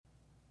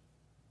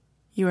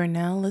You are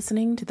now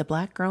listening to the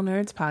Black Girl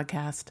Nerds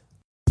podcast.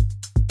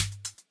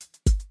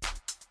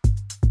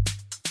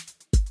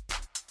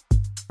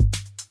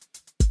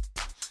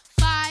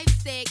 5,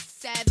 6,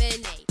 7,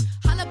 8.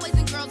 Holla boys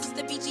and girls, it's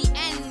the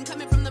BGN.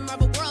 Coming from the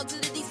Marvel world to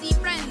the DC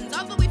friends.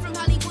 All the way from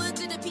Hollywood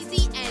to the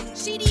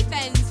PCN. She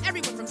defends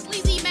everyone from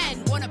sleazy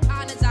men. Won't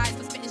apologize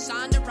for spitting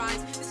Shonda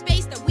rhymes. The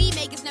space that we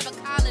make is never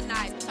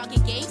colonized.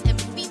 Talking games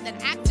and movies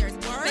and actors.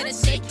 Better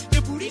shake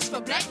your booties for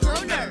Black Girl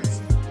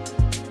Nerds.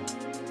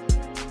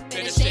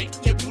 Better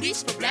shake your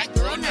booties for Black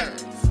Girl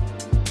Nerds.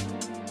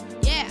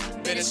 Yeah,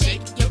 better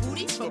shake your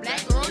booties for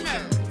Black Girl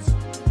Nerds.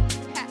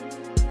 Ha.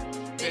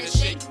 Better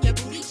shake your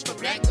booties for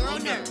Black Girl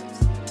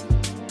Nerds.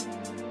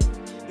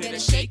 Better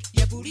shake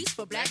your booties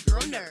for Black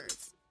Girl Nerds.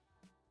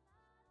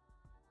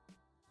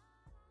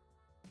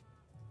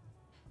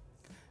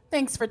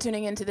 Thanks for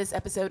tuning into this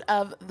episode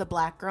of the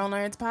Black Girl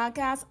Nerds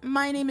podcast.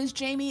 My name is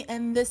Jamie,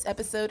 and this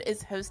episode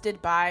is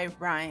hosted by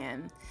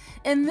Ryan.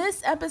 In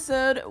this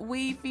episode,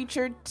 we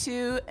featured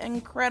two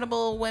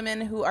incredible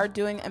women who are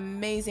doing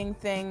amazing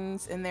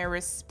things in their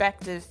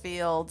respective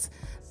fields.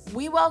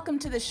 We welcome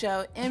to the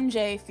show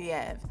MJ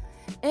Fiev.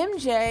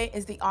 MJ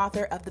is the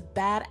author of the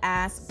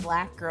Badass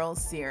Black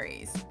Girls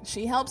series.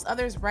 She helps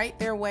others write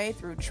their way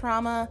through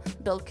trauma,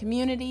 build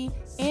community,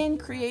 and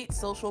create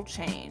social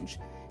change.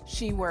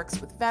 She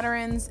works with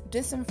veterans,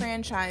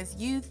 disenfranchised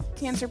youth,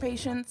 cancer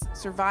patients,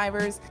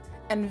 survivors,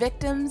 and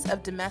victims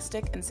of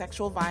domestic and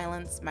sexual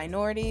violence,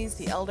 minorities,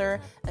 the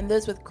elder, and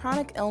those with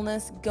chronic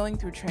illness going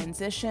through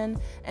transition,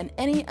 and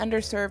any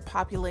underserved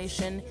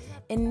population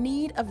in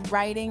need of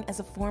writing as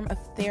a form of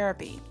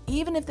therapy,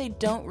 even if they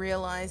don't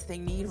realize they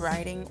need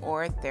writing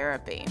or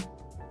therapy.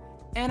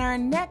 In our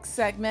next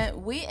segment,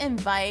 we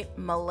invite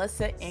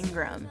Melissa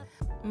Ingram.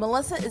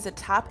 Melissa is a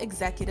top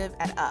executive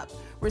at UP,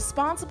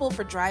 responsible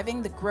for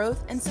driving the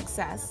growth and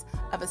success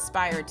of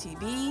Aspire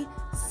TV,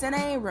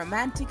 Cine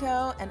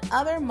Romantico, and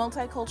other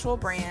multicultural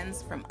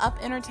brands from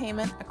UP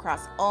Entertainment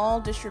across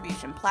all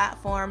distribution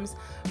platforms,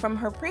 from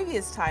her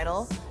previous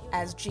title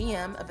as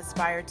GM of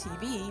Aspire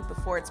TV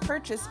before its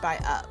purchase by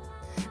UP.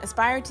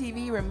 Aspire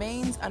TV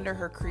remains under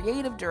her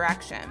creative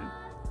direction.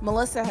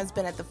 Melissa has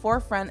been at the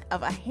forefront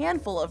of a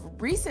handful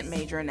of recent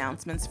major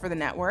announcements for the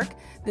network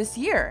this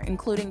year,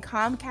 including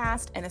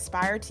Comcast and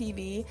Aspire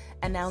TV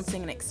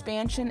announcing an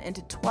expansion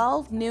into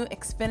 12 new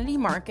Xfinity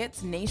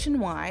markets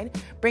nationwide,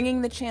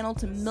 bringing the channel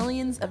to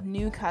millions of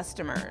new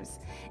customers,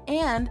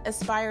 and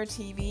Aspire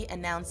TV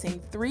announcing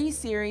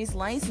 3-series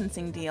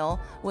licensing deal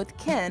with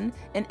Kin,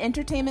 an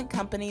entertainment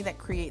company that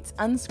creates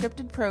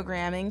unscripted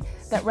programming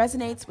that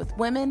resonates with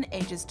women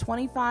ages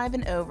 25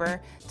 and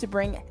over to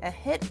bring a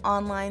hit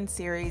online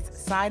series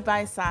side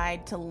by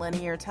side to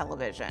linear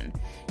television.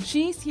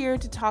 She's here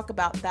to talk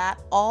about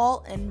that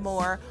all and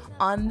more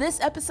on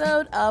this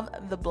episode of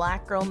the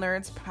Black Girl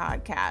Nerds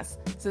podcast.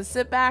 So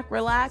sit back,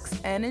 relax,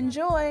 and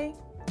enjoy.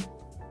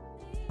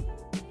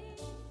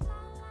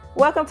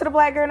 Welcome to the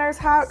Black Girl Nerds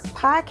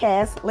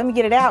podcast. Let me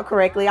get it out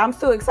correctly. I'm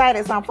so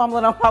excited, so I'm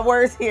fumbling on my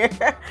words here.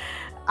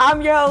 I'm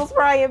your host,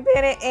 Brian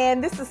Bennett,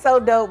 and this is so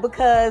dope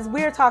because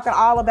we're talking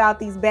all about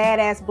these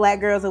badass black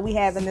girls that we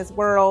have in this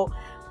world.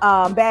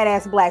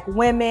 Badass black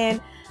women,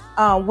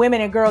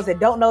 women and girls that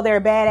don't know they're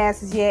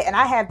badasses yet. And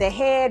I have the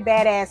head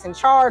badass in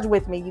charge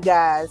with me, you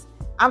guys.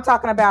 I'm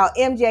talking about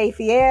MJ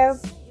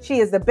Fiev. She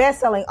is the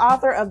best-selling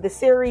author of the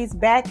series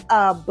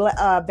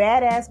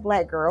Badass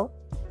Black Girl.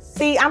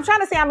 See, I'm trying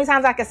to see how many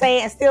times I can say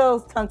it and still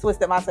tongue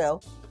twist it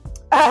myself.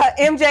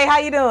 MJ, how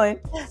you doing?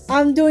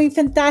 I'm doing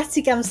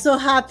fantastic. I'm so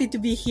happy to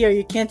be here.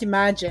 You can't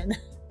imagine.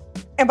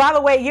 And by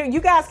the way, you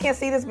guys can't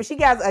see this, but she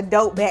has a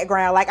dope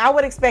background. Like, I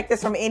would expect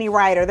this from any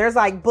writer. There's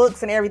like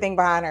books and everything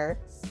behind her.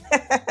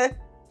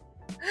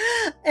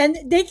 And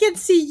they can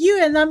see you,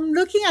 and I'm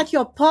looking at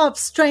your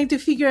pops trying to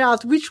figure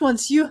out which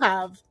ones you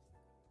have.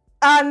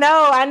 I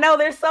know.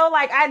 They're so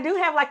like, I do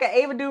have like an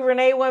Ava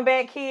DuVernay one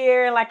back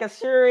here, like a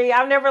Shuri. I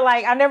don't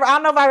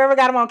know if I've ever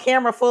got them on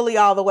camera fully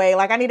all the way.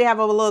 Like, I need to have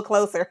them a little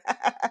closer.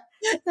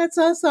 That's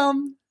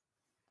awesome.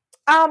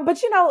 But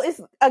it's,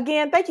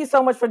 again, thank you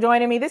so much for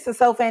joining me. This is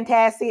so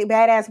fantastic.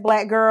 Badass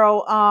Black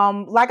Girl.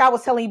 Like I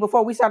was telling you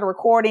before we started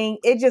recording,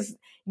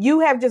 you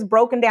have just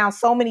broken down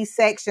so many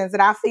sections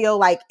that I feel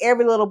like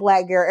every little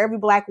black girl, every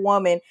black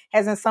woman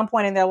has at some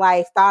point in their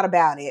life thought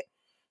about it.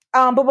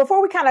 But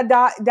before we kind of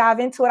dive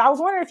into it, I was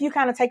wondering if you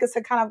kind of take us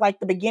to kind of like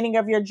the beginning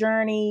of your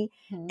journey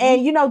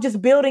and,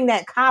 just building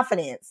that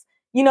confidence,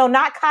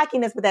 not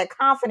cockiness, but that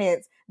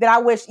confidence that I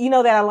wish,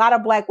 that a lot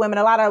of black women,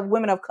 a lot of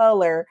women of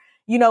color,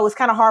 it's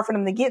kind of hard for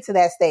them to get to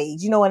that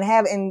stage,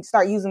 and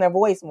start using their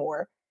voice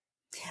more.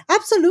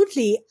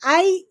 Absolutely.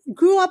 I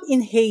grew up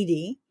in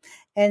Haiti.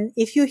 And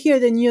if you hear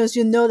the news,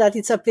 you know that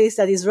it's a place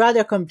that is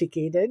rather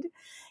complicated.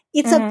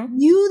 It's a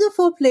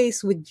beautiful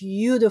place with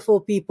beautiful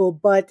people,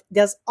 but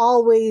there's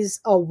always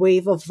a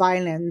wave of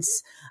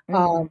violence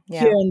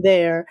here and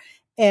there.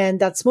 And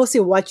that's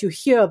mostly what you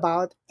hear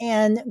about.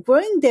 And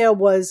growing there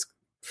was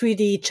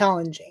pretty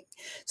challenging.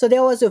 So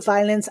there was a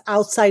violence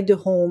outside the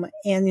home.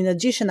 And in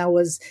addition, I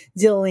was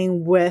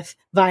dealing with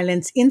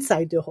violence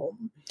inside the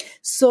home.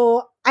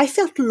 So I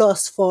felt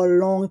lost for a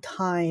long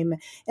time.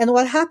 And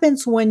what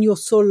happens when you're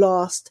so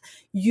lost,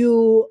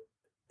 you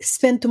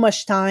spend too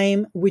much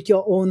time with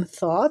your own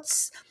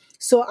thoughts.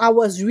 So I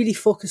was really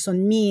focused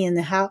on me and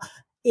how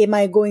am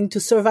I going to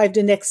survive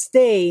the next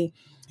day.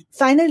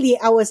 Finally,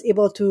 I was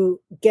able to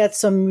get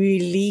some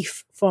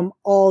relief from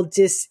all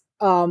this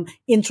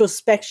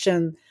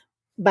introspection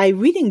by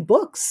reading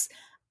books.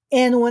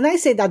 And when I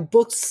say that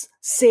books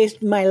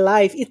saved my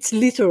life, it's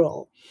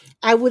literal.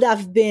 I would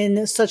have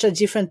been such a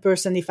different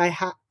person if I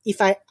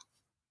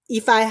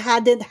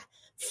hadn't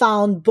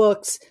found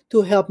books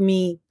to help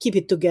me keep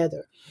it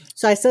together.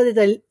 So I started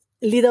a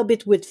little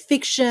bit with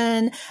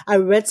fiction. I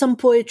read some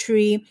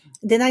poetry.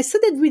 Then I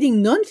started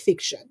reading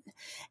nonfiction.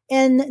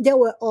 And there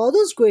were all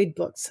those great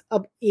books,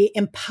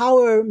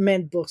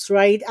 empowerment books,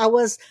 right? I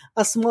was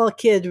a small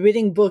kid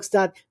reading books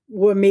that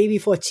were maybe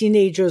for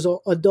teenagers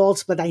or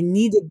adults, but I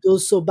needed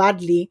those so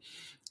badly.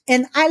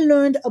 And I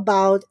learned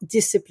about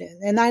discipline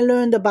and I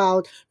learned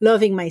about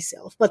loving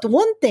myself. But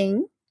one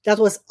thing that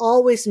was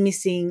always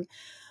missing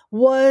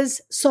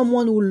was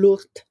someone who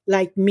looked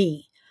like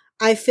me.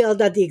 I felt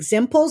that the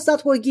examples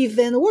that were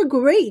given were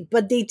great,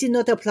 but they did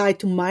not apply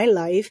to my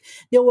life.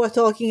 They were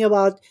talking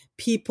about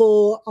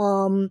people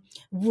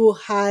who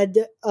had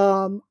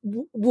who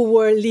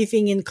were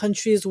living in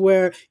countries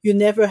where you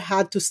never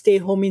had to stay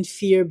home in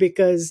fear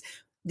because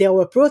there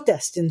were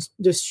protests in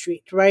the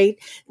street, right?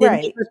 They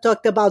never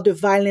talked about the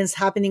violence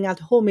happening at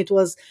home. It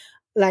was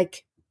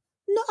like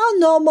a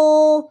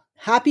normal,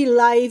 happy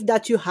life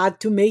that you had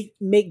to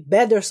make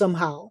better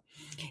somehow.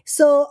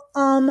 So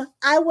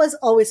I was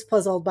always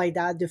puzzled by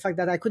that, the fact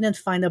that I couldn't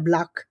find a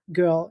Black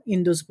girl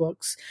in those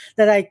books,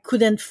 that I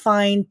couldn't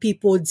find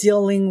people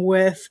dealing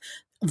with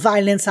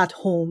violence at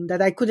home,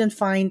 that I couldn't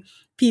find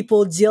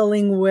people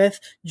dealing with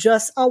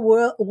just a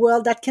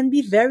world that can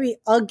be very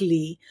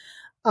ugly,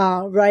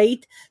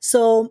 right?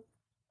 So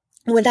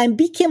when I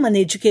became an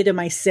educator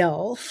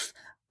myself,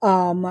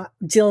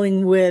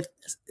 dealing with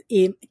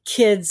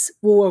kids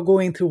who were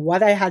going through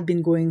what I had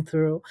been going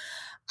through,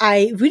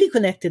 I really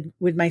connected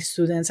with my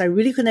students. I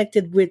really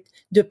connected with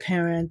the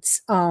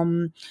parents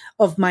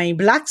of my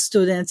Black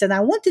students, and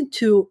I wanted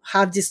to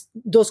have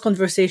those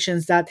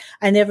conversations that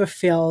I never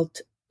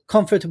felt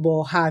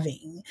comfortable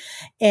having.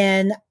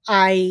 And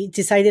I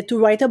decided to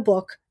write a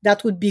book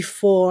that would be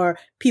for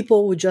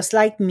people who, just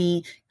like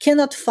me,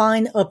 cannot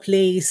find a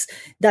place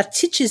that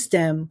teaches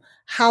them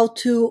how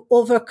to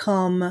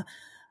overcome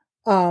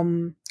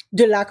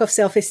the lack of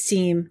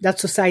self-esteem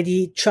that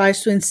society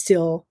tries to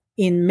instill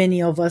in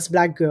many of us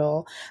Black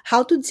girls,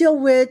 how to deal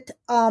with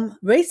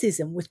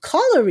racism, with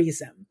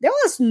colorism. There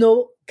was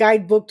no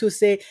guidebook to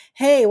say,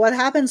 hey, what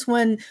happens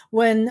when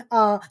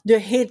the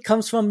hate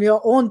comes from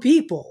your own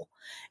people?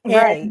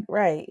 And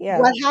Right. Yeah.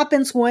 what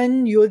happens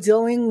when you're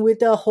dealing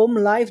with a home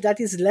life that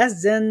is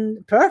less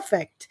than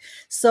perfect?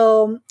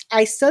 So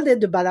I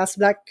studied the Badass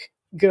Black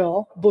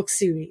Girl book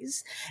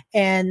series,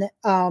 and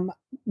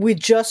we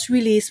just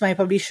released, my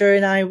publisher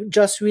and I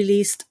just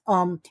released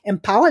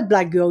Empowered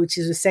Black Girl, which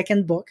is the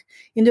second book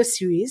in the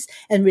series,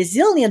 and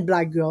Resilient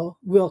Black Girl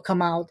will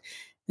come out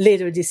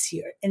later this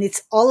year. And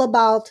it's all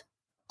about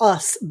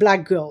us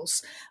Black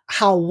girls,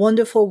 how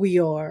wonderful we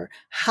are,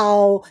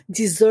 how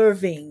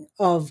deserving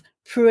of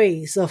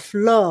praise, of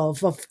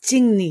love, of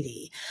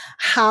dignity,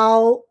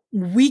 how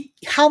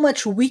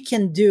much we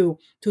can do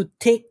to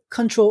take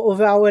control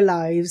over our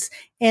lives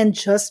and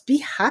just be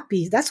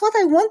happy. That's what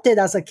I wanted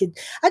as a kid.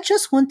 I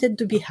just wanted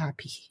to be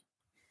happy.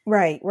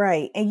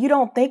 Right. And you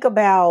don't think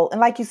about,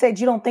 and like you said,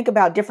 you don't think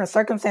about different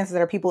circumstances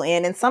that are people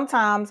in. And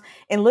sometimes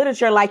in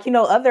literature, like,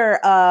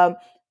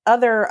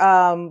 other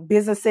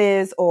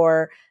businesses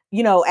or,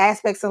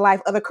 aspects of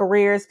life, other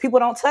careers, people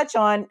don't touch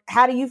on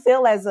how do you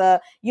feel as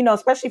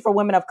especially for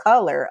women of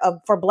color,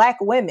 for Black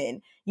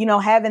women,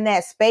 having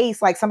that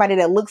space, like somebody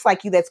that looks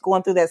like you that's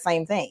going through that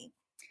same thing.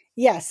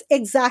 Yes,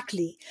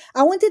 exactly.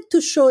 I wanted to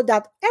show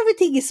that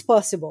everything is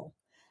possible.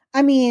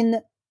 I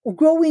mean,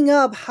 growing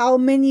up, how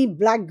many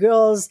Black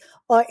girls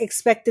are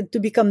expected to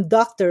become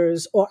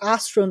doctors or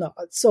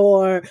astronauts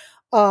or,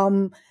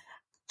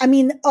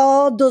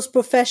 all those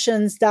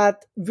professions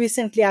that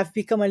recently have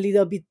become a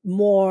little bit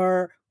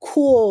more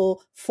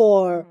cool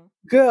for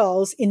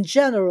girls in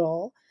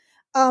general.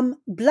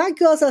 Black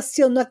girls are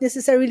still not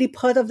necessarily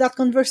part of that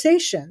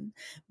conversation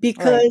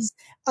because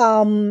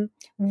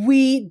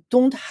we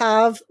don't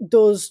have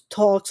those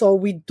talks, or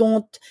we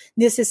don't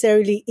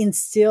necessarily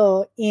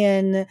instill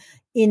in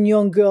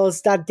young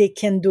girls that they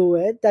can do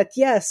it, that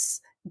yes,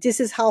 this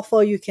is how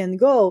far you can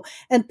go.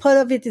 And part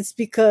of it is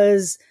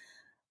because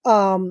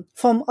from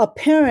a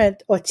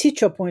parent or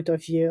teacher point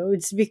of view,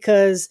 it's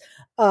because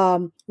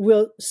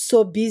we're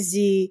so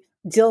busy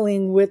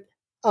dealing with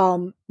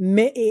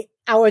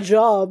our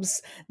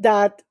jobs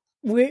that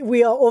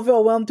we are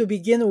overwhelmed to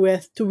begin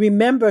with, to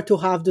remember to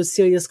have those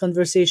serious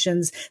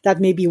conversations that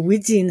maybe we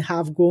didn't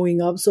have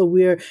growing up. So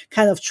we're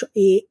kind of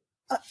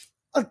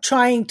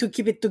trying to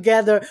keep it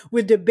together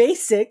with the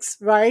basics,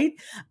 right?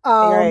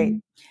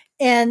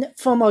 And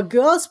from a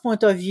girl's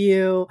point of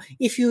view,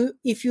 if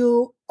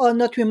you are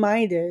not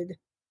reminded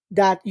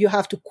that you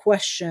have to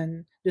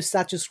question the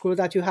status quo,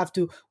 that you have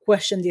to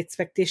question the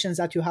expectations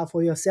that you have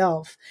for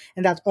yourself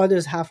and that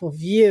others have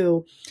of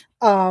you.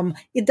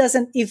 It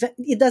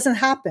doesn't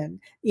happen.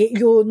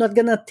 You're not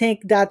going to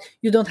think that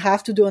you don't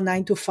have to do a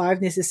 9 to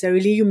 5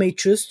 necessarily. You may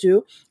choose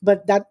to,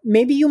 but that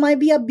maybe you might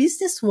be a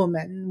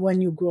businesswoman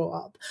when you grow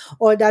up,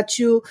 or that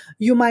you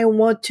might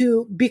want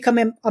to become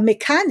a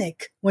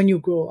mechanic when you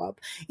grow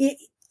up.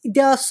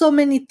 There are so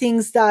many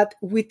things that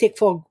we take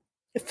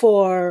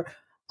for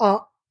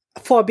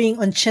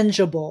being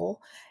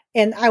unchangeable.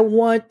 And I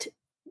want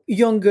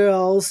young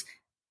girls,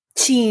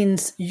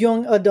 teens,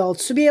 young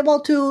adults to be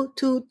able to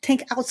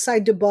think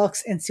outside the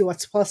box and see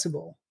what's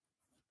possible.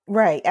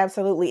 Right,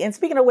 absolutely. And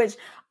speaking of which,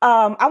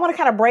 I want to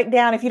kind of break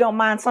down, if you don't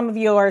mind, some of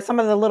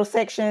the little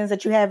sections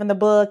that you have in the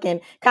book,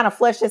 and kind of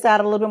flesh this out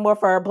a little bit more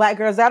for our Black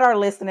girls that are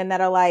listening, that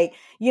are like,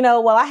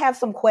 well, I have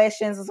some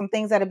questions and some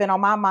things that have been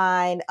on my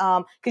mind.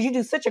 Because you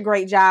do such a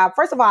great job.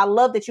 First of all, I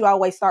love that you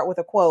always start with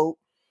a quote.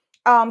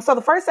 So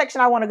the first section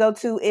I want to go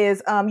to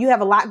is, you have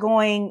a lot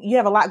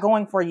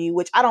going for you,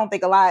 which I don't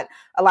think a lot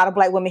of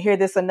Black women hear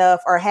this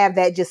enough, or have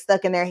that just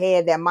stuck in their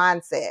head, that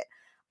mindset.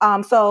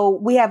 So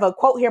we have a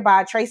quote here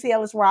by Tracee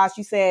Ellis Ross.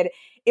 You said,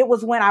 "It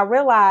was when I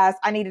realized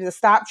I needed to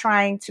stop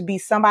trying to be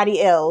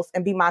somebody else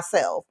and be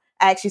myself.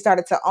 I actually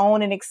started to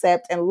own and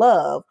accept and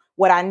love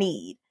what I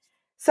need."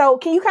 So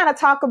can you kind of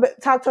talk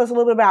to us a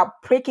little bit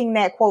about picking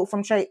that quote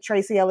from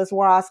Tracee Ellis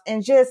Ross,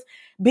 and just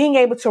being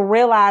able to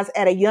realize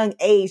at a young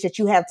age that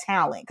you have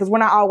talent? Because we're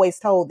not always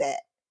told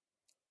that.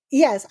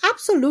 Yes,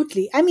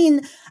 absolutely. I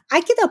mean,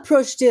 I can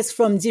approach this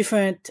from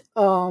different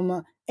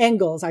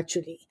angles,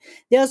 actually.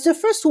 There's the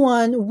first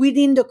one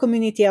within the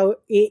community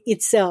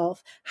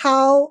itself,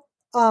 how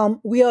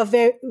we are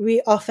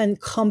very often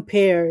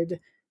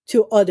compared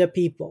to other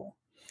people.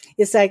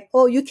 It's like,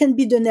 oh, you can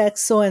be the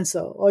next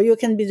so-and-so, or you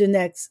can be the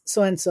next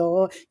so-and-so,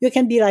 or you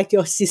can be like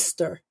your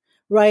sister,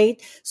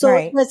 right? So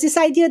Right. there's this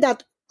idea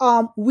that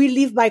we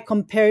live by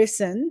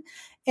comparison.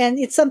 And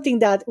it's something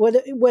that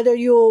whether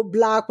you're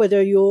Black,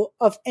 whether you're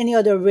of any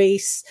other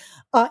race,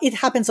 it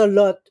happens a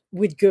lot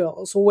with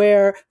girls,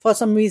 where for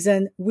some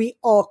reason we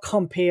are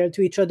compared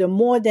to each other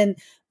more than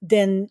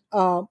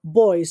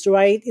boys,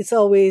 right? It's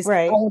always,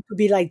 Right. I want to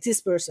be like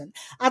this person.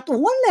 At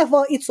one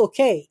level, it's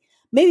okay.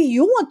 Maybe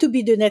you want to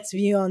be the next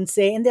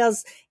Beyonce,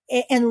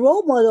 and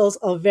role models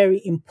are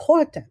very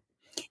important.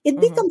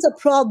 It becomes a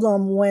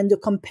problem when the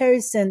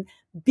comparison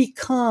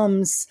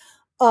becomes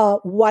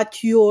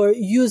what you're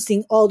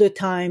using all the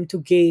time to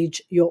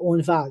gauge your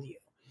own value.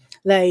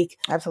 Like,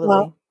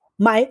 Absolutely.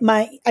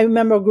 I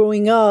remember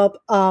growing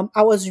up,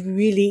 I was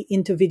really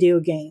into video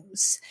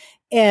games,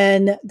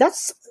 and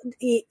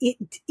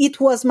it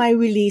was my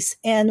release.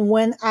 And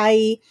when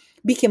I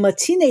became a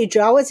teenager,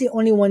 I was the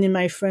only one in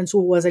my friends who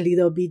was a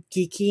little bit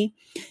geeky.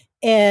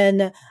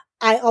 And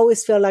I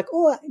always felt like,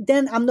 oh,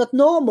 then I'm not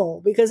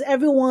normal, because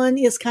everyone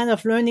is kind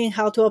of learning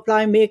how to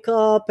apply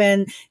makeup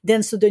and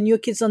dance to the new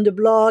kids on the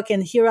block.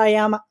 And here I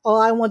am. All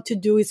I want to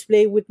do is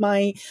play with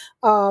my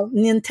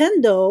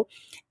Nintendo.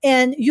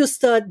 And you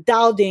start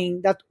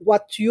doubting that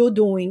what you're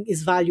doing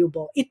is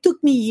valuable. It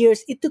took me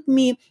years. It took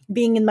me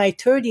being in my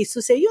 30s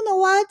to say, you know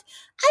what?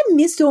 I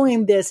miss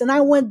doing this. And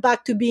I went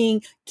back to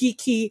being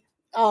geeky,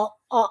 a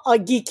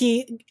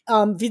geeky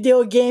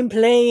video game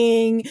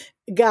playing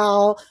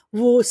gal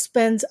who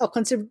spends a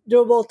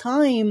considerable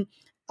time,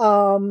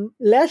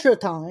 leisure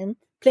time,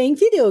 playing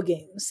video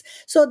games.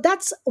 So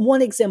that's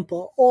one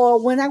example.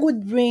 Or when I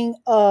would bring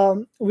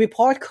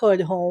report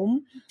card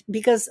home,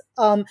 because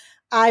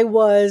I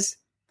was,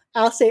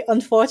 I'll say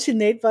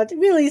unfortunate, but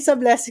really it's a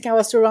blessing. I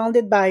was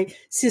surrounded by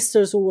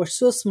sisters who were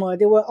so smart.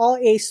 They were all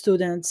A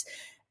students.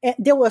 And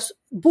they were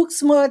book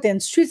smart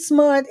and street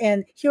smart.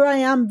 And here I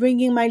am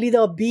bringing my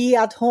little B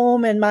at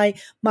home. And my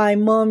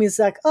mom is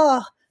like,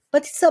 oh,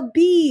 but it's a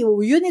B.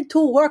 You need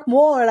to work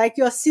more like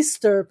your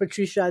sister,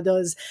 Patricia,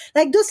 does.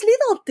 Like those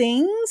little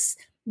things,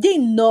 they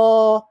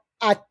gnaw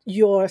at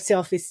your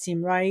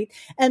self-esteem, right?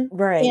 And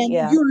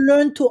Yeah. you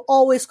learn to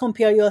always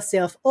compare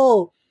yourself.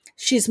 Oh,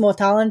 she's more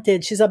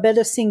talented. She's a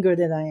better singer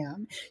than I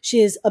am.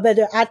 She's a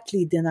better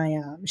athlete than I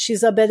am.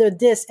 She's a better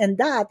this and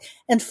that.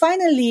 And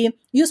finally,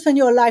 you spend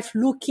your life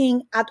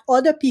looking at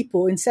other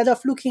people instead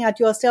of looking at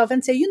yourself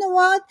and say, you know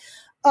what?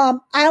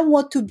 I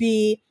want to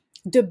be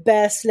the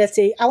best. Let's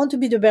say I want to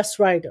be the best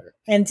writer.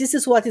 And this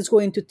is what it's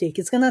going to take.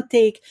 It's going to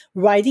take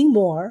writing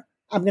more.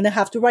 I'm going to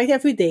have to write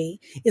every day.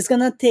 It's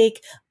going to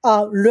take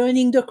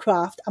learning the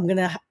craft. I'm going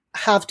to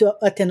have to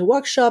attend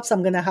workshops.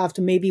 I'm going to have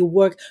to maybe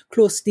work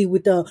closely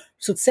with a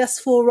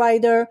successful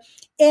writer.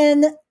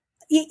 And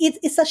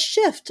it's a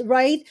shift,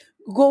 right?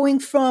 Going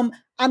from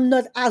I'm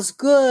not as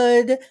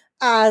good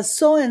as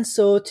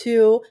so-and-so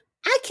to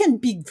I can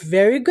be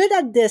very good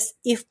at this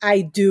if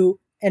I do.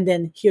 And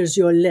then here's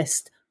your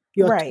list.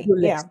 Your to-do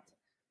list.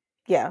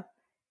 Yeah.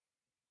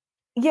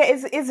 Yeah,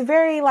 it's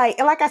very like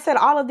I said,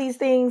 all of these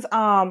things.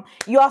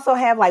 You also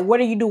have like, what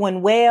are you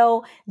doing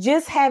well?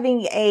 Just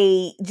having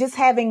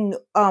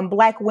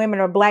Black women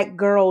or Black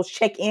girls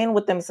check in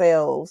with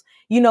themselves,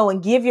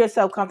 and give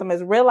yourself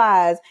compliments.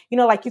 Realize,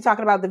 like you're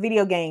talking about the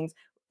video games.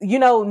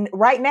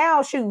 right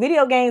now,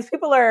 video games,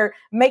 people are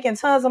making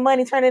tons of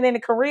money, turning into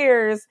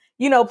careers,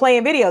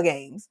 playing video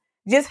games.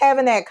 Just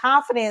having that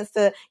confidence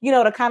to,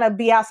 to kind of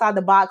be outside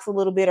the box a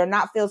little bit or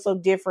not feel so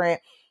different,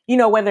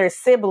 whether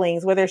it's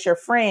siblings, whether it's your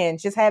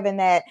friends, just having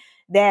that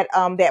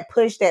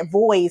push, that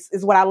voice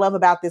is what I love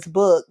about this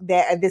book,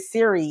 this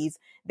series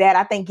that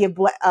I think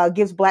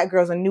gives Black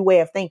girls a new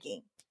way of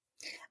thinking.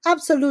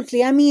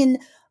 Absolutely. I mean,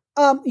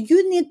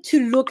 you need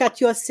to look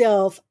at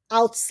yourself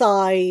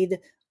outside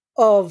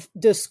of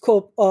the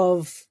scope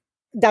of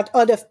that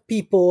other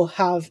people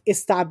have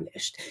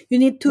established. You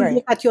need to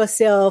look at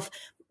yourself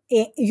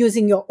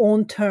using your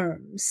own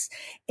terms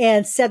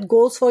and set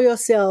goals for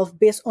yourself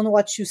based on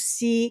what you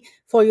see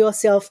for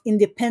yourself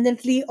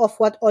independently of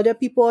what other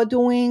people are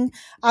doing,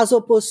 as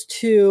opposed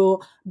to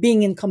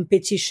being in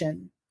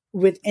competition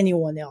with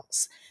anyone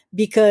else.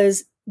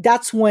 Because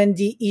that's when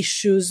the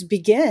issues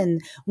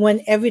begin,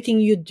 when everything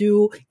you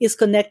do is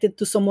connected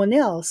to someone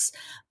else.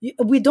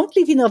 We don't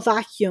live in a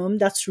vacuum.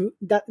 That's true.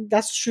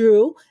 That's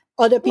true.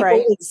 Other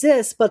people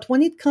exist, but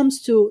when it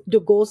comes to the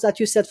goals that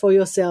you set for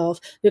yourself,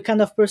 the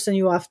kind of person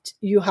you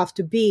have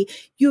to be,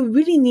 you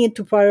really need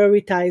to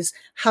prioritize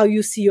how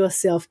you see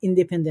yourself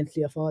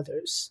independently of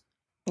others.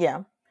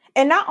 Yeah.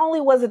 And not only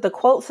was it the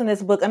quotes in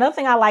this book, another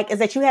thing I like is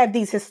that you have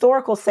these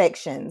historical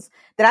sections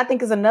that I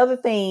think is another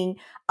thing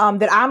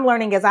that I'm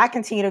learning as I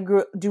continue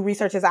to do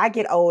research as I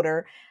get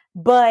older.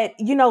 But,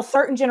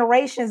 certain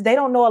generations, they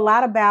don't know a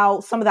lot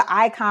about some of the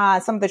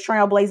icons, some of the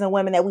trailblazing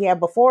women that we have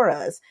before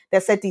us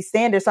that set these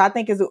standards. So I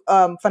think it's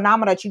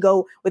phenomenal that you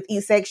go with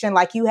each section.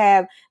 Like you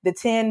have the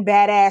 10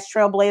 badass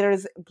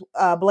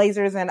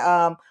blazers in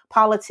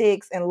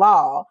politics and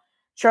law,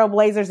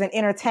 trailblazers in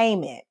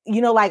entertainment.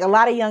 Like a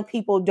lot of young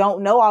people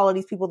don't know all of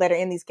these people that are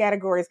in these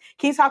categories.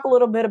 Can you talk a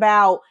little bit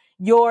about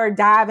your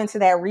dive into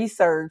that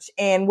research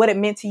and what it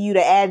meant to you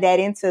to add that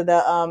into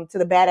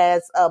the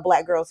badass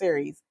Black Girl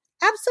series?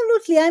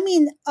 Absolutely. I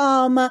mean,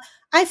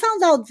 I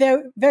found out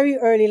very, very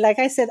early. Like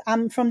I said,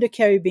 I'm from the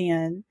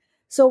Caribbean.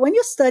 So when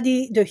you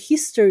study the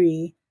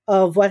history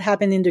of what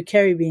happened in the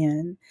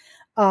Caribbean,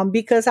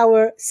 because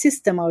our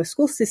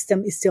school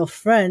system is still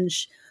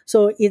French.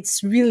 So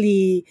it's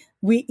really,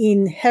 we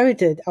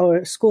inherited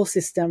our school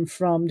system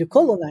from the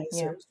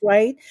colonizers,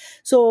 right?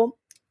 So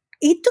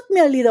it took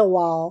me a little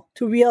while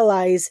to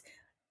realize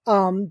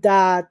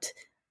that,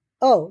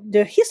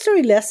 the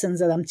history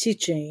lessons that I'm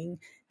teaching,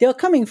 they're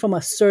coming from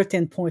a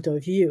certain point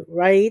of view,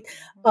 right?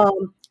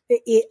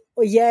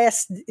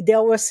 Yes,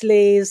 there were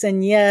slaves,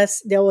 and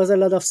yes, there was a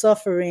lot of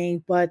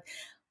suffering, but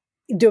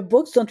the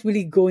books don't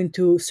really go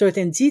into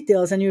certain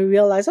details, and you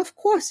realize, of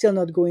course, they're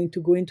not going to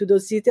go into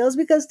those details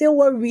because they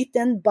were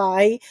written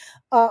by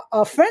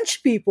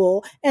French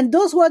people, and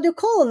those were the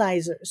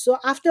colonizers. So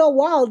after a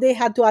while, they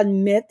had to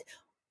admit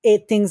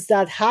things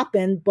that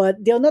happened, but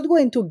they're not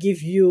going to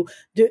give you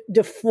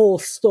the full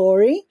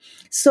story.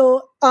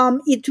 So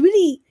it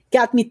really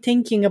got me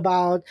thinking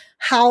about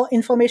how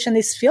information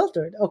is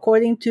filtered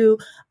according to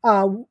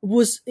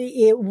who's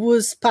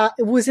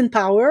in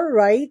power,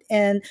 right?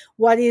 And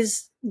what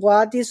is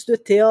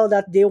the tale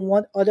that they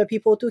want other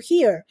people to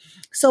hear.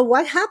 So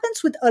what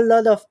happens with a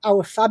lot of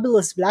our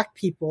fabulous Black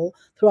people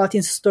throughout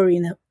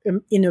history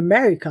in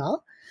America,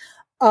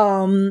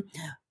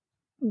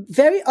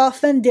 very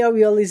often their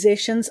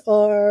realizations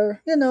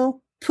are,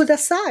 put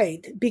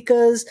aside,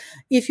 because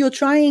if you're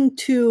trying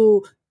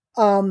to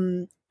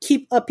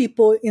keep a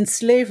people in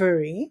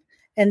slavery,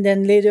 and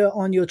then later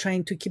on you're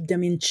trying to keep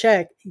them in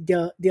check,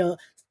 they're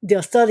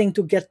starting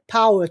to get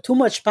power, too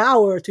much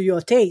power to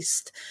your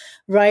taste,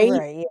 right?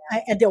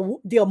 And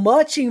they're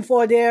marching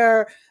for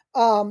their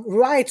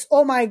rights.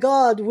 Oh my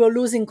God, we're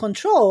losing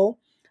control.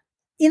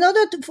 In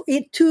order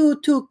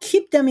to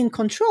keep them in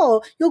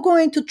control, you're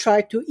going to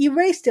try to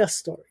erase their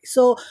story.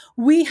 So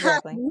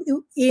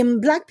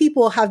Black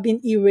people have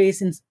been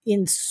erased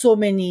in so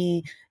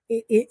many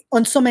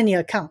on so many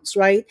accounts,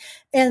 right?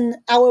 And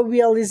our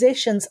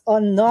realizations are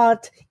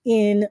not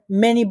in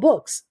many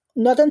books.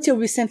 Not until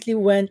recently,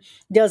 when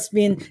there's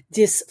been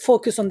this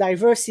focus on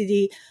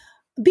diversity.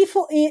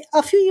 Before,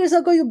 a few years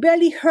ago, you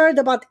barely heard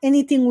about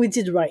anything we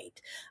did right.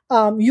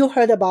 You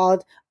heard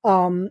about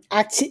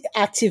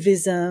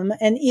activism,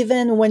 and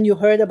even when you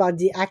heard about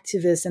the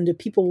activists and the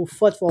people who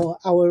fought for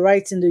our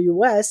rights in the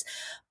US,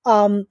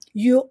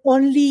 you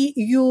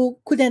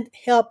couldn't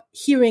help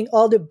hearing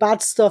all the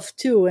bad stuff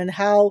too, and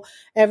how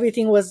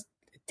everything was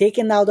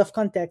taken out of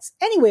context.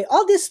 Anyway,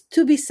 all this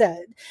to be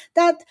said,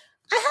 that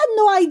I had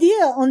no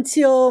idea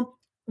until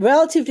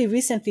relatively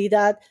recently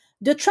that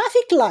the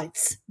traffic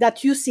lights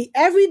that you see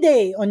every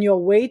day on your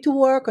way to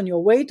work, on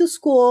your way to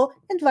school,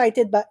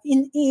 invented by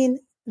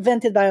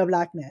a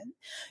Black man.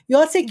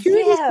 Your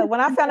security. Yeah,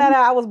 when I found that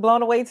out, I was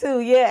blown away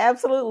too. Yeah,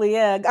 absolutely.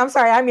 Yeah. I'm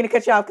sorry, I didn't mean to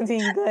cut you off.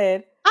 Continue. Go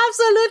ahead.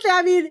 Absolutely.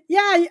 I mean,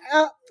 yeah,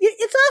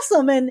 it's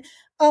awesome. And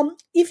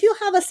if you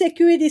have a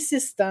security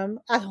system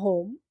at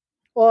home,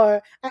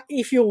 or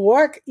if you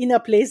work in a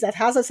place that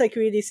has a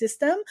security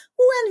system,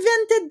 who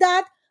invented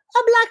that? A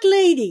Black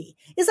lady.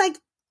 It's like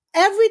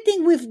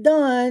everything we've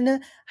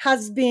done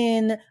has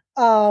been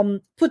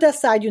put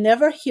aside. You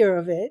never hear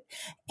of it.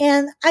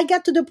 And I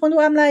got to the point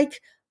where I'm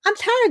like, I'm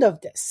tired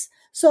of this.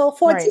 So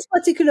for Right. this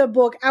particular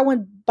book, I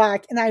went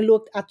back and I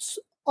looked at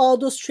all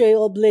those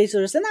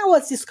trailblazers, and I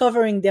was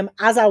discovering them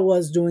as I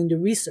was doing the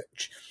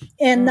research.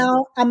 And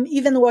now I'm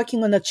even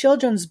working on a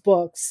children's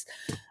books,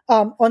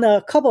 on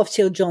a couple of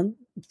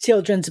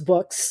children's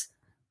books.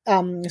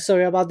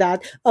 Sorry about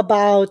that.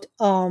 About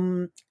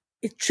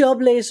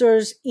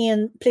trailblazers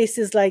in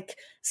places like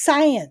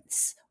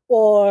science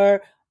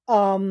or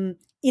in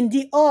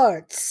the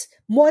arts,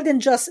 more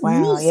than just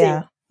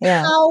music.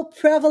 Yeah. How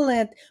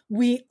prevalent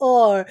we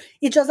are.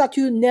 It's just that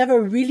you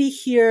never really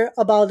hear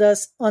about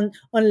us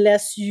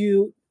unless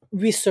you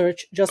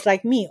research, just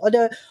like me.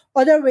 Other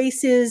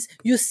races,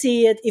 you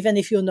see it even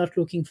if you're not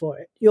looking for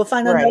it. You'll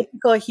find an Right.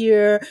 article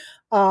here.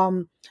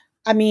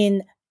 I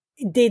mean,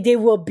 they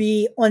will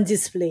be on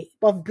display.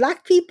 But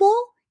Black people,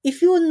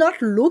 if you're not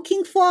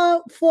looking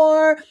for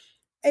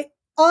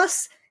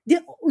us,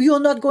 you're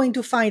not going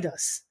to find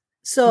us.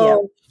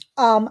 So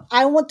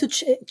I want to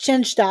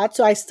change that.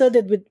 So I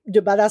started with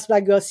the Badass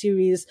Black Girl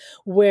series,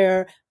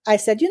 where I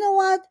said, you know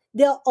what?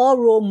 There are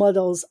role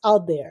models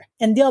out there,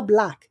 and they're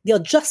Black. They're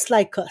just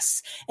like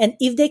us. And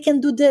if they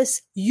can do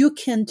this, you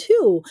can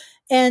too.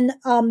 And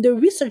the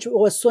research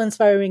was so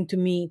inspiring to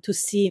me to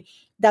see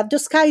that the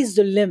sky is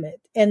the limit.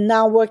 And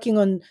now working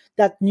on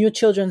that new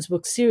children's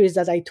book series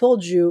that I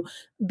told you,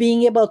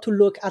 being able to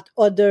look at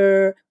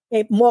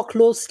more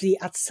closely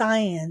at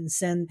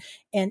science and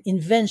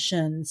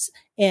inventions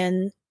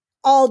and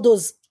all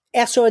those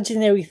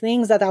extraordinary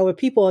things that our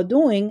people are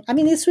doing. I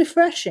mean, it's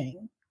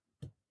refreshing.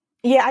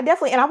 Yeah, I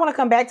definitely, and I want to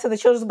come back to the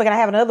children's book, and I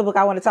have another book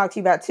I want to talk to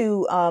you about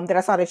too, that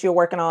I saw that you're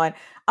working on.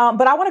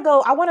 But I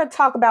want to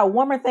talk about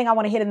one more thing I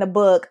want to hit in the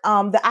book,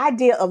 the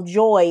idea of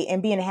joy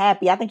and being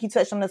happy. I think you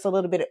touched on this a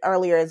little bit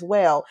earlier as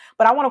well,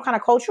 but I want to kind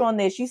of coach you on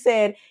this. You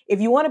said, if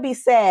you want to be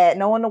sad,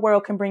 no one in the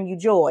world can bring you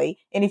joy.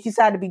 And if you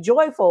decide to be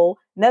joyful,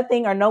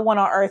 nothing or no one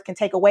on earth can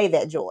take away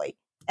that joy.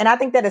 And I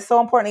think that is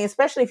so important,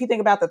 especially if you think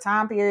about the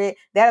time period.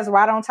 That is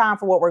right on time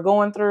for what we're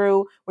going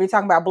through. We're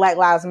talking about Black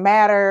Lives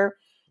Matter,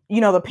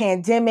 the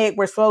pandemic,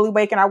 we're slowly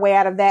waking our way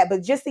out of that.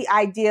 But just the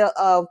idea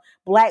of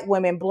Black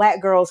women,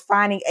 Black girls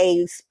finding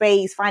a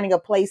space, finding a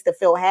place to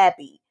feel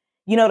happy,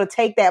 to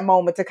take that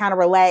moment to kind of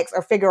relax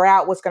or figure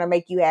out what's going to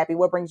make you happy.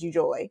 What brings you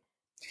joy?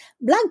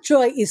 Black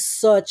joy is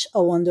such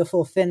a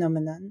wonderful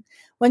phenomenon.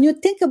 When you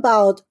think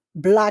about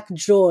Black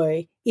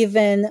joy,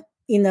 even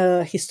in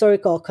a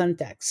historical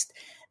context,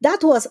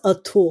 that was a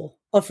tool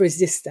of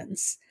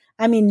resistance.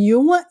 I mean,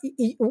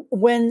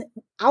 when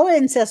our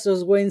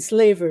ancestors were in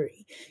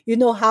slavery, you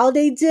know how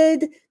they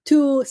did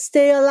to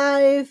stay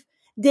alive?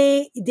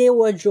 They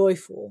were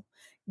joyful.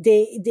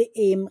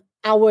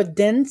 Our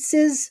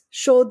dances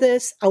show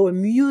this. Our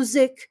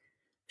music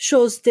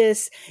shows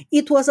this.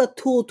 It was a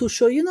tool to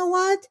show, you know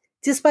what?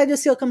 Despite the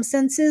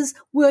circumstances,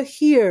 we're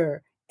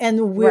here.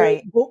 And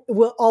we're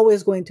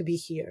always going to be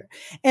here.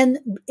 And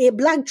a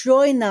Black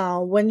joy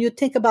now, when you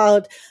think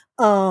about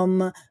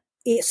some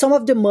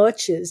of the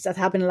marches that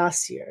happened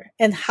last year,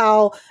 and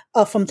how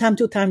from time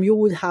to time you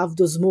would have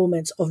those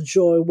moments of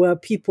joy where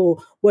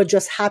people were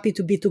just happy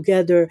to be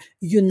together,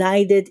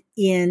 united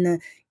in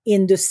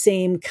the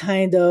same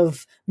kind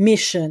of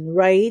mission,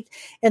 right?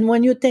 And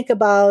when you think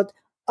about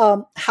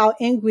how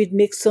angry it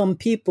makes some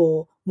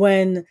people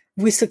when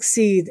we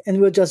succeed and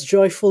we're just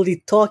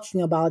joyfully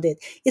talking about it,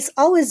 it's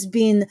always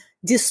been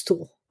this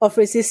tool of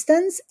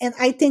resistance. And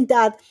I think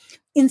that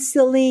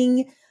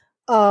instilling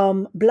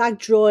Black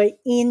joy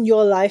in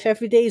your life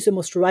every day is the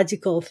most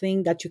radical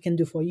thing that you can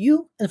do for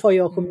you and for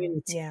your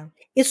community. Yeah.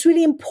 It's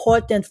really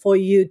important for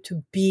you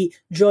to be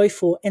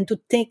joyful and to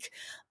think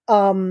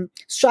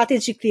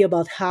strategically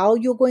about how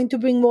you're going to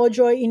bring more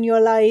joy in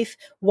your life,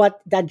 what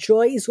that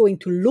joy is going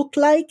to look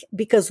like,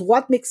 because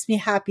what makes me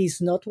happy is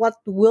not what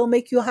will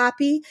make you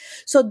happy.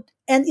 So,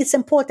 and it's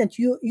important.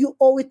 You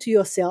owe it to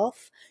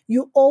yourself.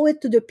 You owe it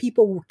to the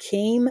people who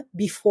came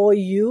before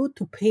you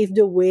to pave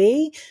the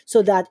way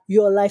so that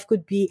your life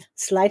could be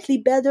slightly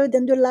better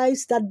than the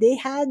lives that they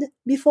had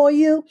before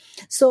you.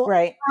 So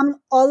I'm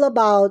all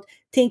about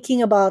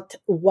thinking about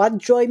what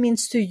joy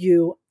means to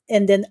you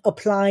and then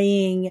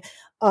applying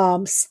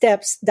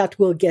steps that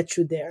will get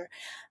you there.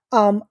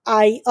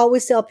 I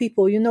always tell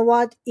people, you know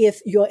what?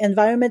 If your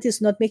environment is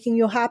not making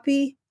you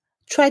happy,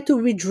 try to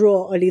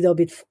withdraw a little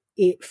bit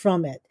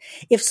from it.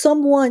 If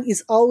someone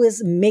is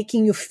always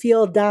making you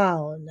feel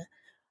down,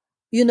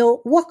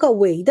 walk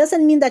away. It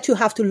doesn't mean that you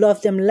have to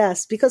love them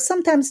less, because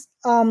sometimes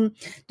the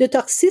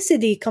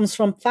toxicity comes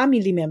from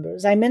family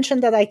members. I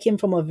mentioned that I came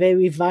from a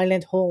very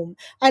violent home.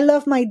 I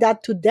love my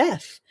dad to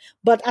death,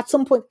 but at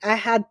some point I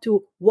had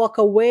to walk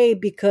away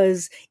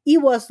because he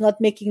was not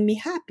making me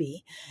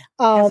happy.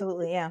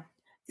 Absolutely, yeah.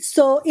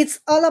 So it's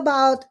all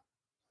about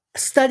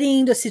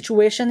studying the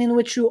situation in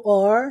which you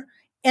are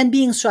and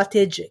being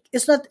strategic.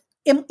 It's not,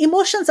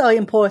 emotions are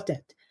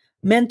important.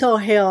 Mental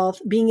health,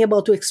 being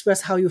able to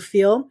express how you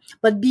feel.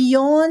 But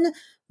beyond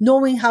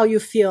knowing how you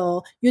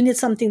feel, you need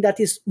something that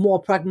is more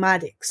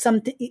pragmatic,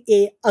 something,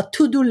 a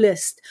to-do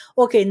list.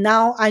 Okay,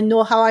 now I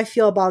know how I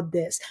feel about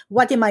this.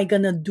 What am I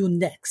going to do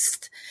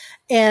next?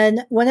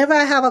 And whenever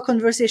I have a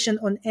conversation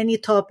on any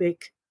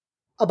topic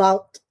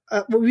about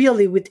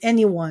really with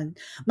anyone,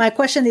 my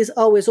question is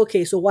always,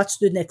 okay, so what's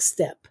the next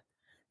step?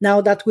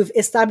 Now that we've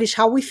established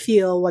how we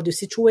feel, what the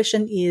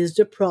situation is,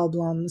 the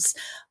problems,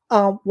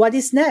 what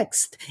is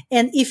next?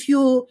 And if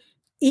you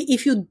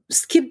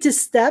skip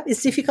this step,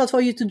 it's difficult for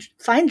you to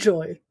find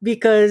joy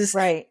because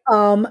Right.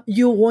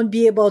 You won't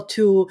be able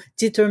to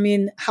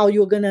determine how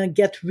you're going to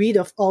get rid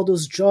of all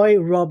those joy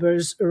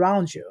robbers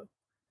around you.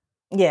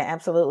 Yeah,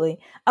 absolutely.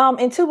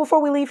 And two,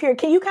 before we leave here,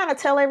 can you kind of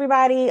tell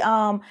everybody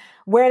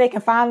where they can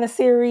find the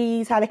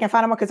series, how they can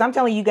find them? Because I'm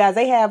telling you guys,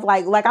 they have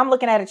like I'm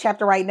looking at a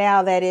chapter right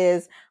now that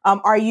is,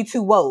 are you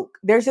too woke?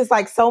 There's just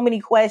like so many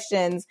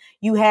questions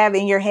you have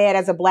in your head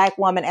as a Black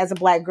woman, as a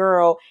Black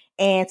girl.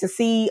 And to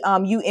see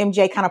you,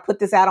 MJ, kind of put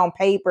this out on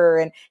paper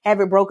and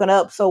have it broken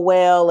up so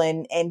well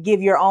and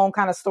give your own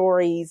kind of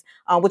stories,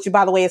 which,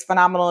 by the way, is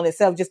phenomenal in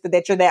itself, just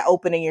that you're that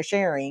open and you're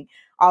sharing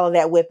all of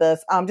that with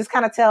us. Just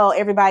kind of tell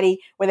everybody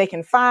where they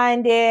can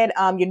find it,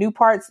 your new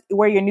parts,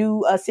 where your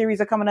new series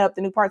are coming up,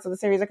 the new parts of the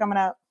series are coming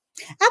up.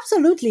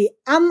 Absolutely.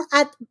 I'm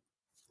at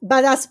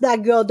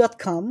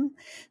badassblackgirl.com.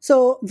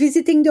 So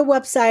visiting the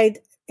website,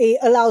 it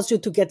allows you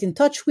to get in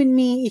touch with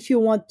me if you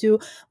want to.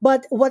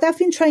 But what I've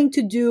been trying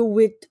to do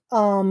with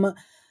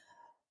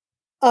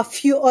a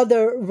few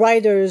other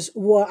writers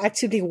who are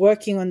actively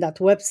working on that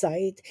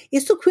website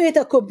is to create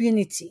a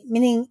community.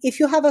 Meaning, if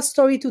you have a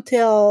story to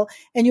tell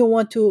and you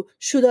want to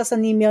shoot us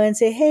an email and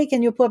say, hey,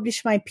 can you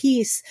publish my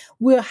piece?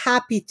 We're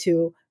happy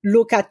to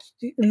look at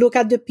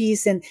the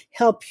piece and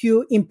help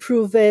you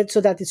improve it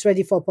so that it's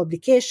ready for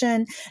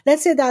publication.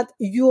 Let's say that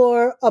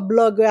you're a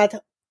blogger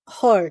at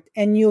heart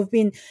and you've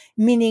been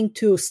meaning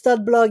to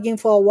start blogging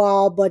for a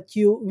while, but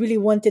you really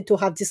wanted to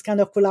have this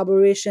kind of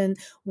collaboration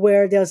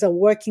where there's a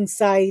working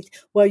site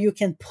where you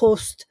can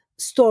post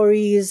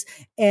stories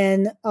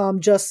and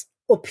just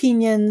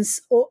opinions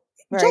or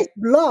just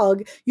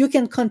blog. You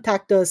can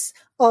contact us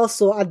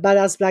also at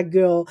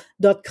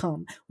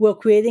badassblackgirl.com. We're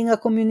creating a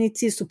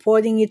community,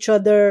 supporting each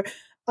other,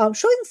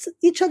 showing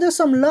each other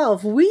some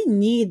love. We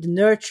need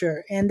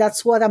nurture. And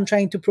that's what I'm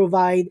trying to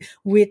provide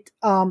with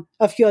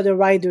a few other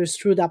writers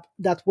through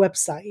that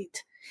website.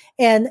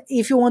 And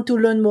if you want to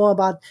learn more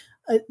about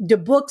the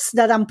books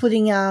that I'm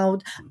putting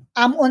out,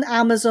 I'm on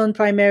Amazon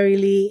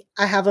primarily.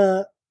 I have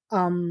a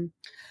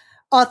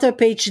author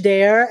page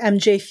there,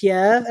 MJ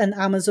Fiev, and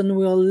Amazon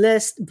will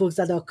list books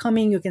that are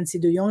coming. You can see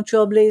the Young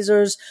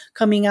Trailblazers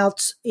coming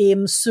out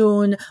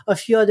soon, a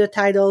few other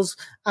titles.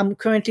 I'm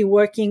currently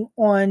working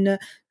on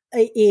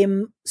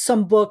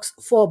some books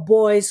for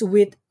boys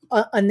with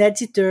an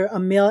editor, a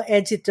male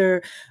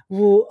editor,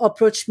 who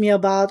approached me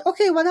about,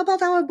 okay, what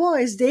about our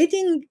boys? They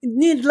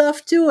need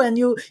love too, and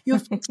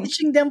you've been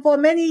teaching them for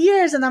many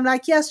years. And I'm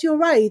like, yes, you're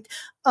right.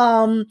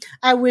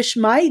 I wish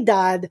my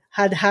dad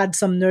had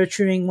some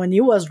nurturing when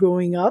he was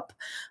growing up,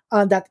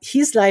 that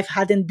his life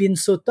hadn't been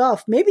so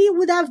tough. Maybe he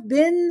would have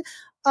been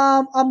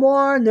a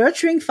more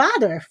nurturing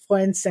father, for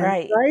instance,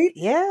 right?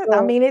 Yeah. So,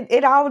 I mean,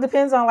 it all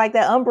depends on like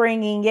that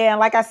upbringing. Yeah. And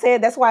like I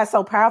said, that's why it's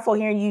so powerful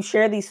hearing you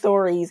share these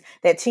stories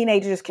that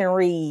teenagers can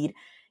read,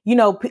 you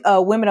know,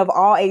 women of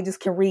all ages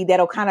can read,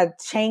 that'll kind of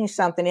change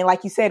something. And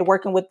like you said,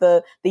 working with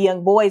the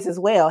young boys as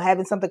well,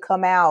 having something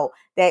come out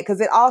that,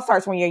 cause it all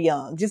starts when you're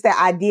young, just that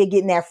idea,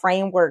 getting that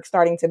framework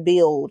starting to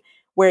build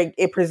where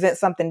it presents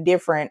something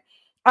different.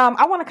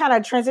 I want to kind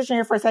of transition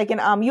here for a second.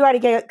 You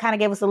already kind of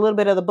gave us a little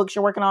bit of the books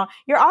you're working on.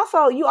 You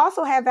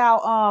also have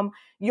out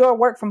your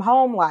work from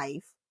home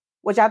life,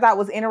 which I thought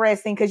was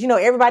interesting because, you know,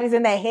 everybody's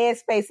in that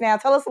headspace now.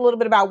 Tell us a little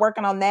bit about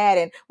working on that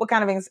and what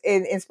kind of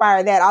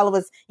inspired that. All of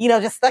us, you know,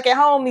 just stuck at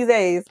home these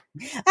days.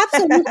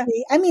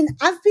 Absolutely. I mean,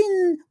 I've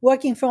been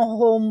working from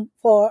home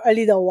for a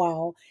little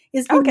while.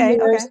 It's been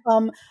years.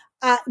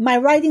 My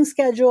writing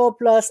schedule,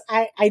 plus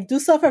I do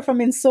suffer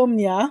from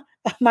insomnia.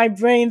 My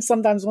brain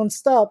sometimes won't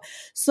stop.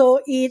 So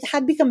it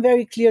had become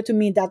very clear to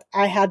me that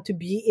I had to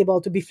be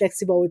able to be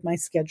flexible with my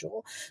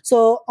schedule.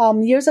 So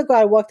years ago,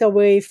 I walked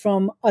away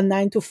from a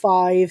 9 to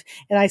 5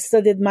 and I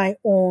studied my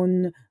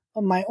own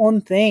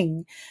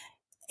thing.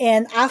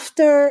 And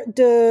after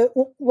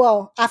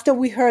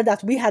we heard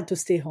that we had to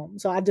stay home,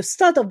 so at the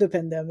start of the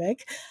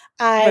pandemic,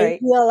 I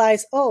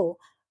realized,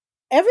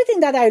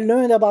 everything that I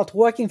learned about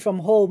working from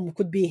home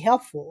could be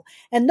helpful.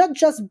 And not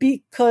just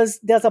because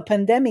there's a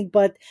pandemic,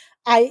 but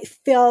I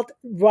felt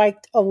right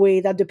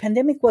away that the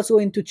pandemic was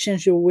going to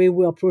change the way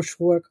we approach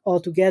work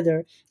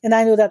altogether. And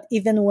I know that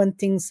even when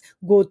things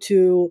go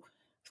to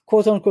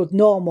quote unquote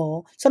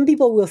normal, some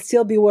people will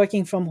still be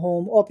working from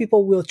home, or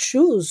people will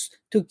choose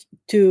to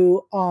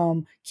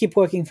keep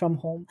working from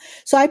home.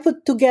 So I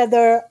put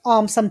together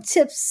some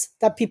tips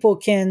that people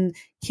can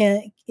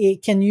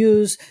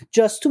use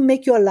just to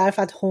make your life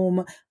at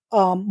home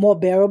more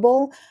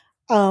bearable.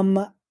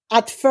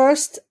 At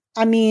first,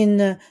 I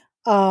mean,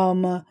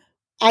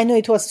 I know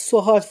it was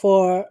so hard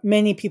for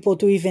many people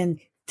to even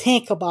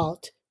think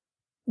about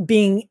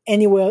being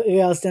anywhere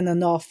else than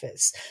an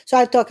office. So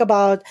I talk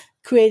about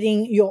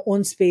creating your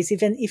own space,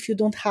 even if you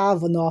don't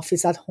have an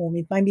office at home.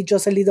 It might be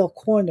just a little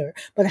corner,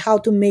 but how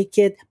to make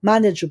it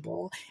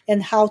manageable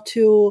and how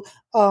to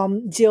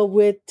deal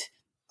with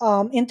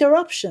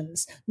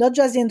interruptions, not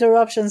just the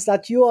interruptions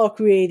that you are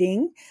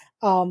creating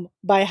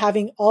by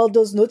having all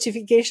those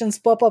notifications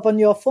pop up on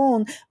your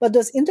phone, but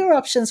those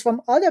interruptions from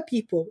other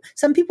people.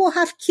 Some people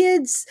have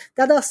kids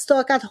that are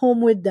stuck at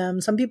home with them.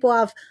 Some people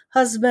have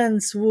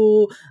husbands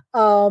who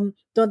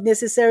don't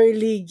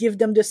necessarily give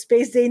them the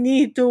space they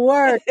need to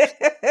work.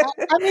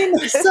 I mean,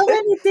 so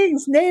many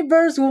things.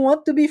 Neighbors who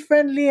want to be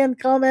friendly and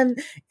come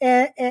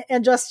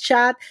and just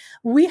chat.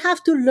 We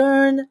have to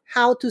learn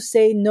how to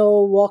say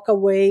no, walk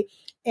away.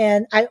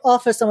 And I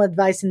offer some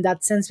advice in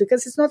that sense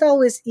because it's not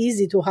always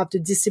easy to have the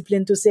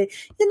discipline to say,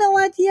 you know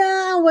what?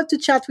 Yeah, I want to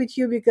chat with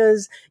you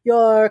because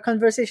your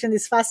conversation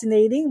is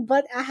fascinating,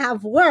 but I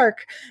have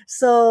work.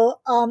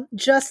 So,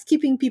 just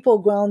keeping people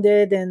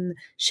grounded and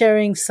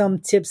sharing some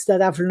tips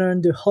that I've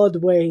learned the hard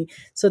way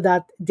so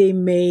that they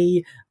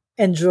may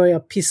enjoy a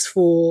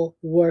peaceful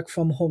work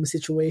from home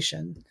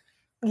situation.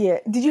 Yeah.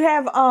 Did you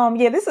have, I'm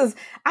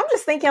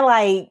just thinking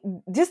like,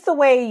 just the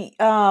way,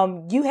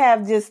 you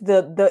have just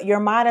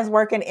your mind is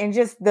working and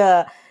just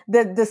the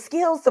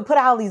skills to put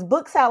all these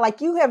books out.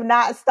 Like you have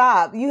not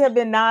stopped. You have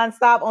been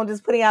nonstop on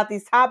just putting out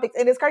these topics.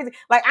 And it's crazy.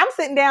 Like I'm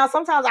sitting down.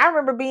 Sometimes I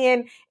remember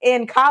being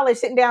in college,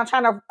 sitting down,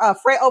 trying to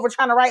fret over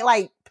trying to write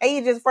like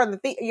pages for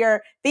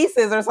your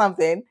thesis or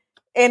something.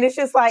 And it's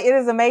just like, it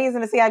is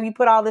amazing to see how you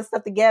put all this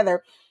stuff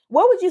together.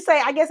 What would you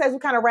say, I guess, as we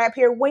kind of wrap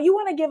here, when you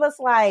want to give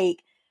us like,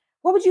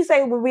 what would you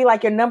say would be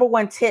like your number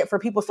one tip for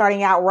people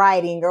starting out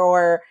writing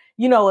or,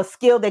 you know, a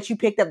skill that you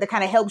picked up that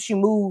kind of helps you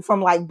move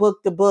from like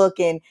book to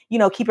book and, you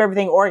know, keep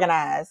everything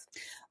organized?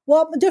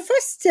 Well, the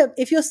first tip,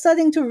 if you're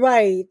starting to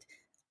write,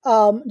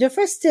 the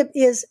first tip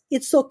is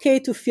it's okay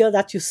to feel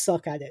that you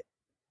suck at it.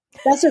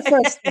 That's the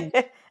first thing.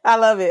 I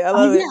love it. I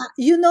love it.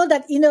 You know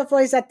that inner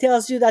voice that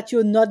tells you that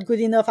you're not good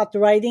enough at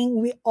writing.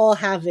 We all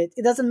have it.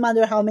 It doesn't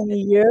matter how many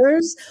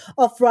years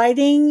of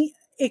writing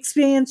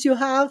experience you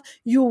have,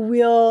 you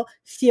will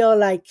feel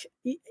like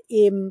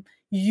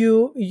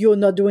you're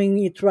not doing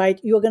it right.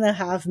 You're gonna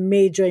have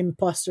major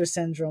imposter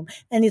syndrome,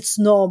 and it's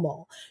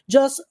normal.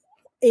 Just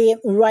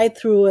write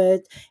through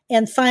it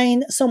and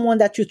find someone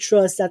that you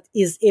trust that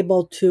is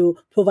able to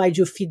provide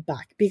you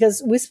feedback,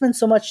 because we spend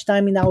so much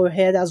time in our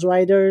head as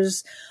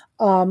writers.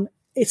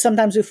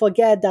 Sometimes we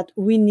forget that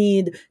we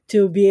need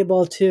to be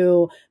able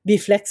to be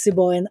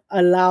flexible and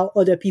allow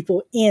other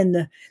people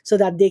in so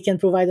that they can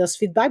provide us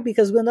feedback,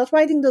 because we're not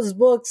writing those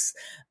books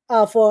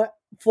for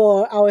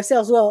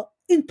ourselves. Well,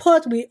 in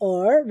part we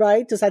are,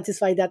 right, to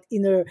satisfy that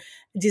inner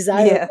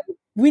desire. Yeah.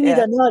 We need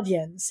an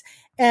audience.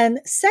 And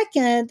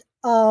second,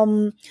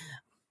 a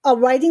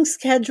writing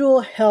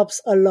schedule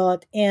helps a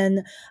lot.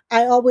 And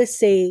I always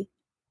say,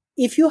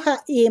 if you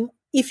have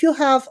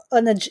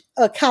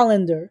a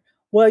calendar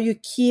where you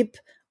keep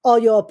all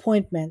your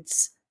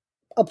appointments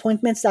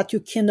that you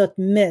cannot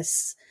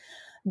miss,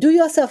 do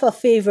yourself a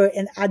favor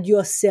and add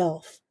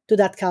yourself to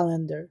that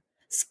calendar.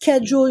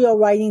 Schedule your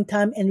writing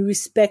time and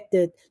respect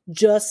it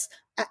just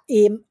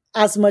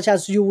as much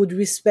as you would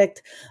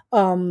respect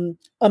a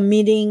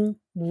meeting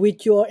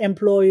with your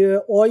employer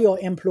or your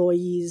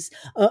employees,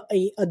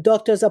 a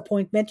doctor's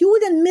appointment. You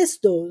wouldn't miss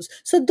those.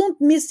 So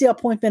don't miss the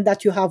appointment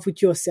that you have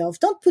with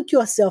yourself. Don't put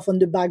yourself on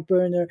the back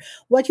burner.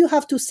 What you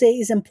have to say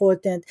is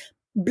important.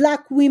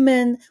 Black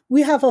women,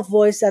 we have a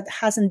voice that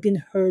hasn't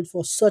been heard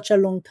for such a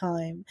long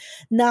time.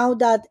 Now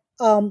that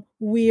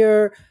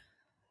we're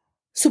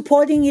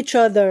supporting each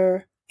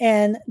other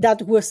and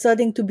that we're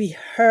starting to be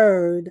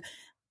heard,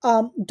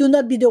 do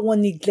not be the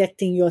one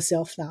neglecting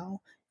yourself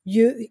now.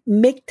 You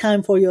make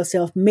time for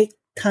yourself, make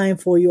time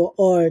for your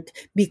art,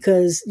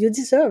 because you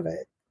deserve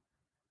it.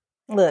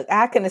 Look,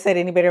 I couldn't have said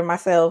any better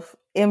myself.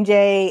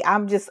 MJ,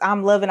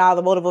 I'm loving all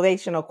the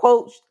motivational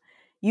quotes.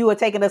 You are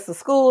taking us to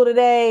school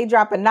today,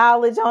 dropping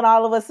knowledge on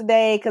all of us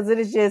today, because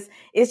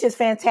it's just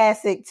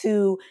fantastic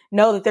to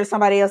know that there's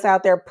somebody else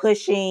out there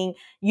pushing,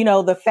 you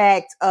know, the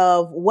fact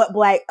of what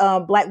Black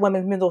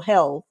women's mental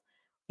health,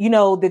 you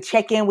know, to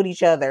check in with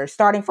each other,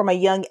 starting from a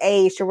young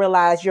age to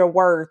realize your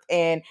worth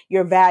and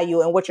your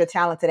value and what you're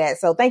talented at.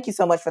 So thank you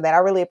so much for that. I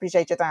really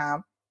appreciate your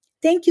time.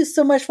 Thank you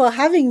so much for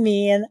having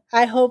me. And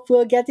I hope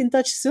we'll get in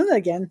touch soon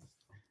again.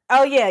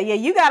 Oh yeah.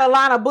 You got a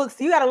line of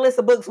books. You got a list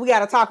of books we got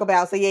to talk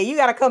about. So yeah, you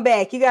got to come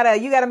back. You got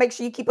to make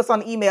sure you keep us on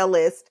the email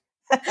list.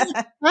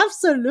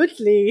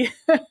 Absolutely.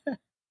 All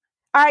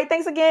right.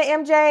 Thanks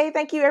again, MJ.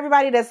 Thank you,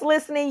 everybody that's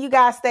listening. You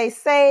guys stay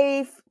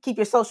safe. Keep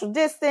your social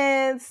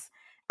distance.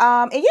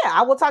 And yeah,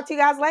 I will talk to you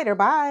guys later.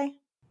 Bye.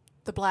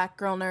 The Black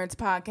Girl Nerds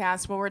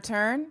podcast will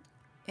return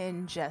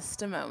in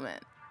just a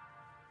moment.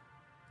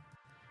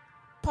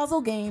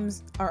 Puzzle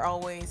games are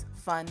always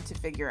fun to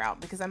figure out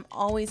because I'm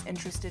always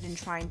interested in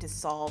trying to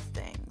solve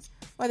things.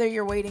 Whether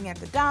you're waiting at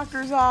the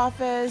doctor's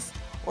office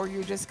or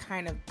you're just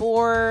kind of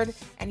bored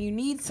and you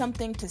need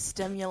something to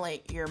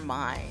stimulate your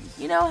mind.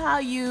 You know how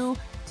you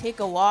take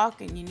a walk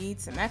and you need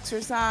some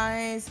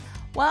exercise?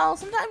 Well,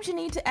 sometimes you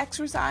need to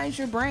exercise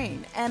your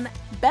brain, and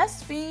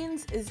Best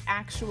Fiends is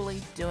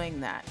actually doing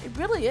that. It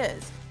really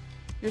is.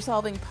 You're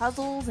solving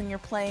puzzles and you're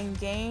playing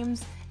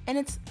games, and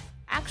it's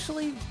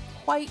actually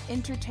quite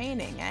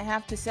entertaining, I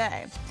have to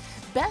say.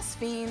 Best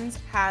Fiends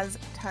has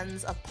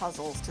tons of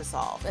puzzles to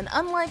solve, and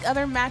unlike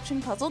other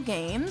matching puzzle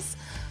games,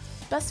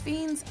 Best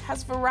Fiends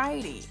has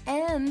variety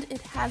and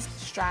it has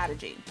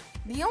strategy.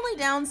 The only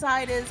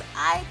downside is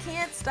I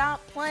can't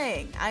stop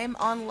playing. I am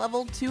on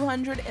level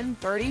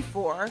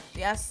 234,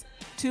 yes,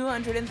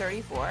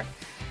 234,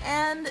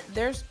 and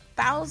there's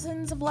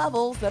thousands of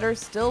levels that are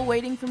still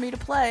waiting for me to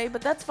play,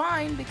 but that's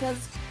fine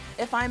because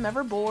if I'm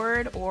ever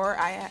bored or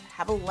I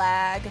have a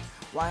lag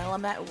while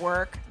I'm at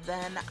work,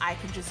 then I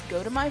can just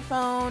go to my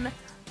phone,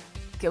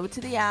 go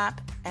to the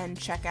app, and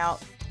check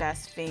out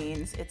Best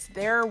Fiends. It's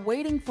there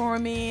waiting for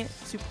me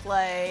to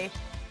play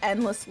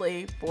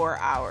endlessly for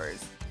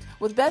hours.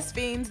 With Best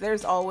Fiends,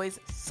 there's always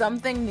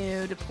something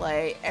new to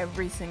play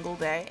every single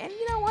day. And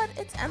you know what?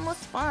 It's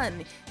endless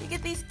fun. You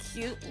get these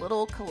cute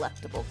little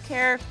collectible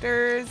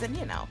characters, and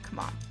come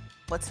on,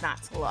 what's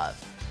not to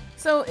love?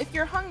 So if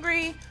you're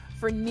hungry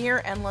for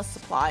near endless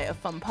supply of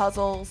fun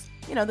puzzles,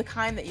 the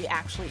kind that you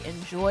actually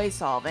enjoy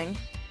solving,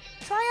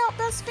 try out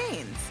Best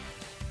Fiends.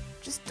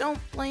 Just don't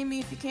blame me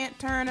if you can't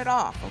turn it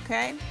off,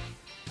 okay?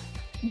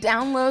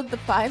 Download the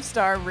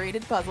 5-star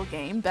rated puzzle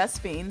game,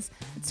 Best Fiends.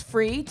 It's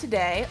free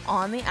today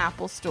on the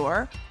Apple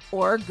Store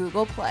or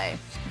Google Play.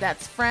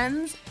 That's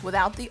Friends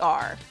without the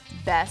R,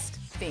 Best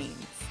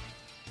Fiends.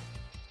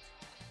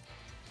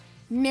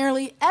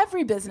 Nearly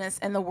every business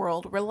in the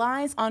world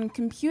relies on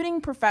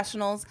computing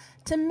professionals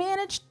to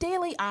manage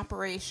daily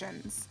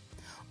operations.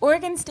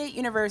 Oregon State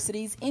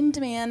University's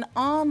in-demand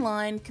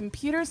online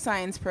computer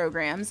science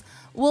programs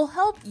will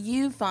help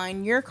you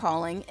find your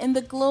calling in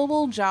the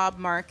global job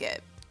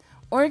market.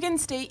 Oregon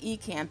State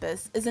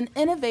eCampus is an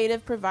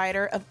innovative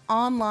provider of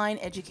online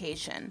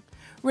education,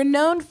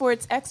 renowned for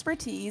its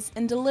expertise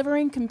in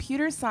delivering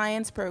computer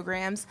science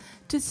programs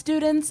to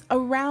students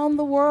around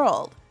the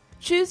world.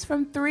 Choose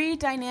from 3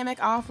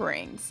 dynamic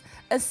offerings: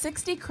 a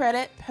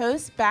 60-credit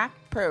post-bac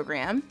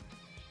program,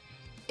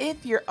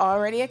 if you're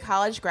already a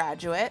college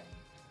graduate,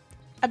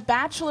 a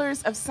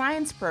Bachelor's of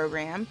Science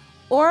program,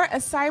 or a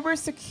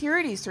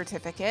cybersecurity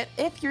certificate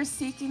if you're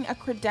seeking a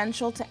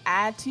credential to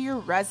add to your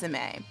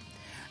resume.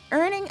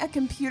 Earning a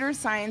computer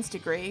science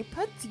degree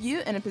puts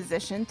you in a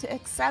position to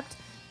accept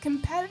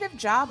competitive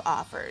job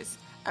offers,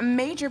 a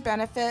major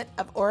benefit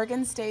of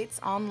Oregon State's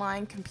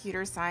online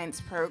computer science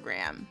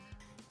program.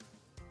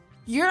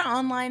 Your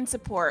online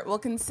support will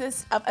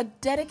consist of a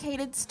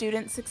dedicated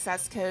student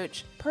success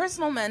coach,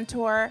 personal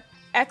mentor,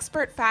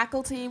 expert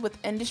faculty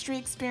with industry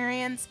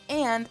experience,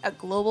 and a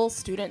global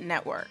student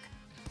network.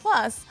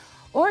 Plus,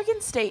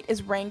 Oregon State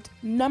is ranked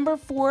number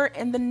 4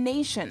 in the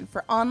nation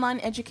for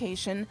online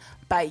education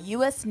by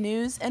U.S.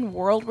 News and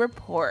World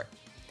Report.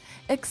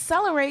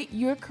 Accelerate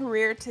your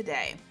career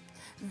today.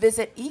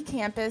 Visit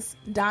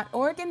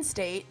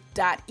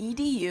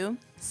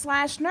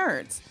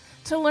ecampus.oregonstate.edu/nerds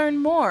to learn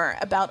more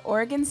about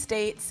Oregon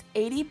State's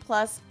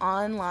 80-plus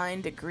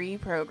online degree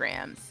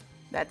programs.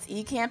 That's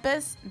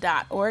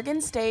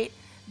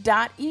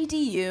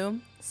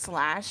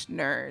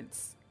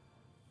ecampus.oregonstate.edu/nerds.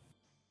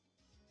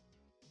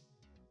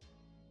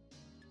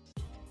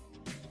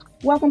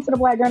 Welcome to the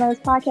Black Girl Nerds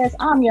Podcast.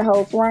 I'm your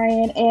host,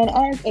 Ryan, and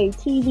as a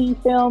TV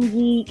film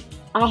geek,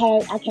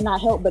 I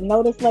cannot help but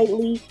notice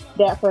lately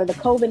that for the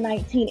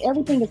COVID-19,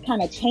 everything is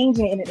kind of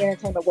changing in the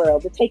entertainment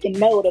world. They're taking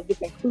note of this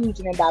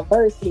inclusion and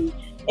diversity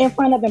in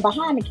front of and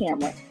behind the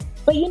camera.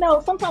 But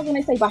sometimes when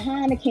they say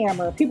behind the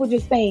camera, people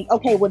just think,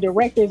 okay, we're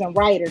directors and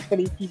writers for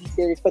these TV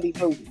series, for these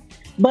movies.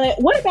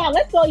 But what about,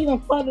 let's go even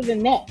further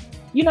than that.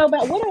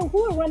 About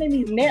who are running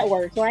these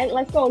networks, right?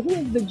 Let's go, who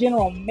is the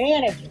general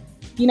manager?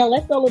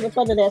 Let's go a little bit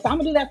further there. So I'm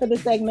going to do that for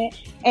this segment.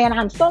 And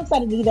I'm so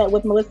excited to do that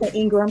with Melissa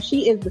Ingram.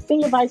 She is the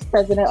Senior Vice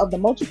President of the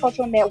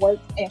Multicultural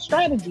Networks and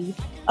Strategies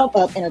of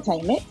Up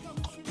Entertainment.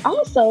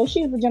 Also,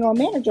 she is the General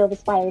Manager of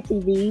Aspire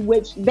TV,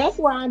 which that's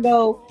where I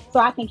go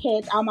so I can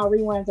catch all my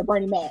reruns of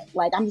Bernie Mac.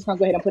 I'm just going to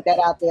go ahead and put that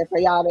out there for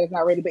y'all that's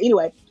not ready. But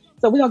anyway,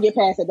 so we're going to get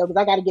past it, though,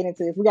 because I got to get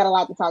into this. We got a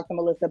lot to talk to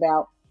Melissa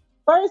about.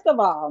 First of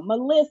all,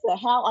 Melissa,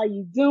 how are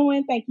you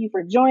doing? Thank you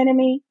for joining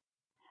me.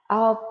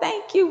 Oh,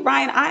 thank you,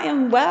 Ryan. I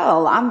am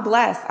well. I'm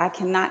blessed. I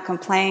cannot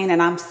complain.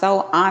 And I'm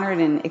so honored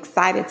and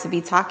excited to be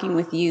talking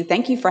with you.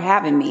 Thank you for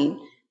having me.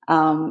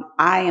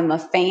 I am a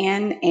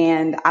fan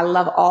and I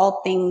love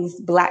all things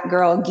Black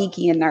girl,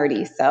 geeky and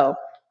nerdy. So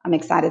I'm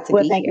excited to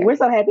be thank here. You. We're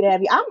so happy to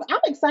have you. I'm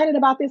excited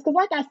about this because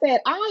like I said,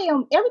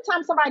 every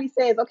time somebody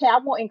says, okay, I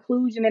want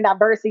inclusion and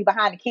diversity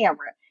behind the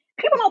camera,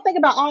 people don't think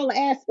about all the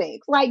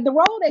aspects. Like the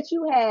role that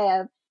you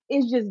have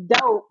is just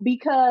dope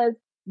because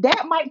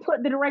that might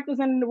put the directors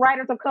and the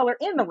writers of color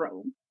in the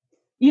room,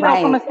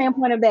 right. From a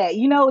standpoint of that,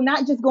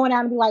 not just going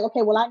out and be like,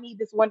 okay, well, I need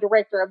this one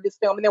director of this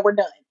film and then we're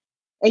done.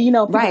 And,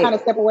 people right. kind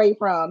of step away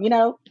from, Go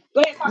ahead,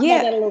 talk about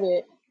that a little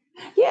bit.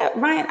 Yeah,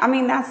 Ryan, I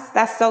mean,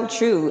 that's so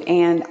true.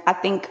 And I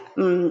think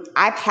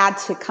I've had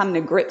to come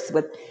to grips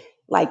with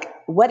like,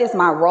 what is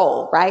my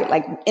role, right?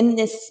 Like in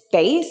this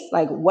space,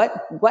 like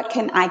what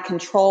can I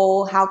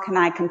control? How can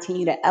I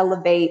continue to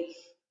elevate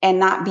and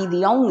not be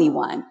the only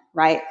one,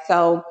 right?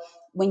 So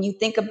when you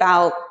think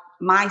about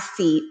my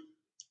seat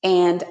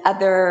and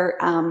other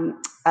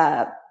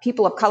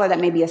people of color that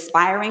may be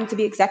aspiring to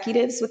be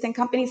executives within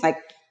companies, like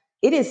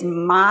it is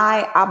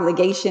my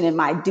obligation and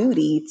my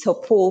duty to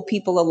pull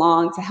people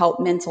along, to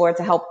help mentor,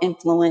 to help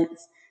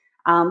influence,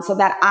 so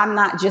that I'm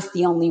not just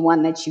the only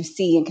one that you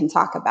see and can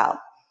talk about.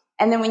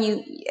 And then when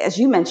you, as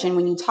you mentioned,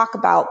 when you talk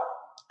about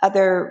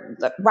other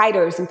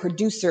writers and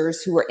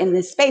producers who are in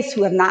this space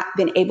who have not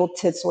been able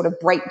to sort of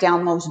break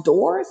down those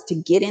doors to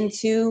get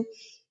into,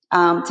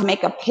 to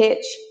make a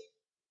pitch,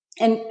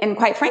 and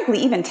quite frankly,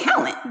 even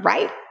talent,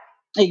 right?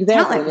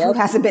 Exactly. Talent who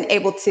hasn't been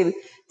able to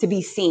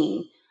be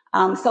seen.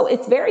 So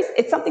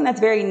it's something that's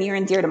very near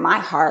and dear to my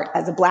heart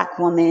as a Black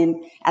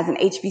woman, as an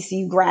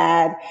HBCU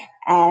grad,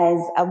 as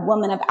a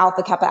woman of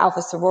Alpha Kappa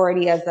Alpha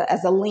sorority,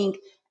 as a link.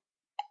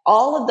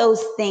 All of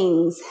those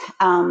things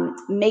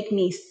make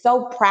me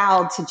so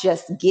proud to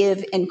just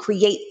give and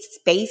create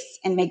space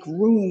and make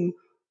room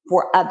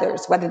for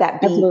others, whether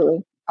that be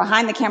Absolutely.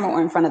 behind the camera or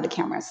in front of the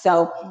camera.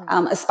 So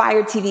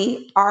Aspire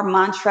TV, our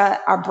mantra,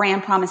 our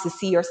brand promise is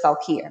see yourself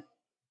here.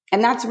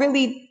 And that's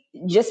really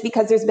just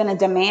because there's been a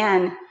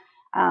demand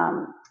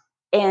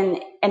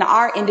in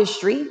our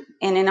industry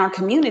and in our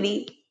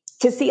community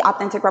to see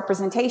authentic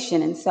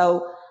representation. And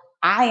so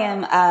I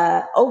am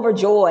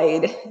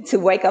overjoyed to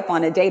wake up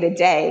on a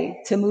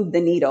day-to-day to move the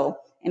needle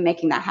in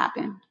making that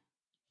happen.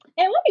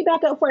 And let me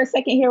back up for a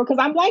second here, because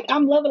I'm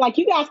loving, like,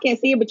 you guys can't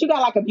see it, but you got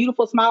like a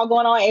beautiful smile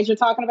going on as you're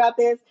talking about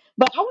this.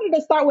 But I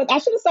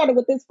should have started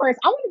with this first.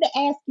 I wanted to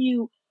ask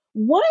you,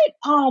 what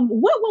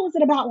was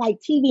it about like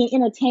TV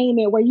and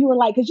entertainment where you were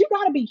like, because you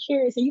got to be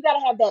curious and you got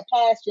to have that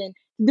passion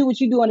to do what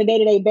you do on a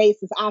day-to-day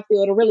basis, I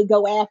feel, to really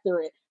go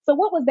after it. So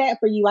what was that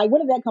for you? Like, what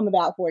did that come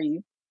about for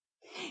you?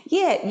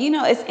 Yeah,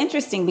 it's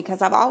interesting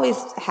because I've always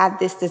had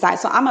this desire.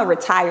 So I'm a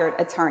retired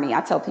attorney. I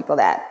tell people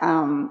that.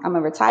 I'm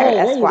a retired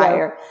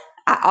Esquire.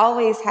 I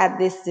always had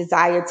this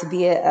desire to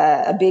be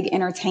a big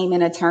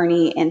entertainment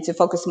attorney and to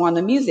focus more on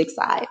the music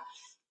side.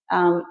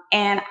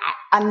 And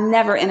I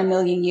never in a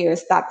million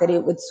years thought that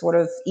it would sort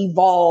of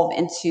evolve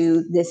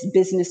into this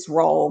business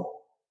role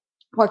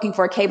working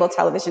for a cable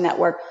television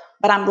network,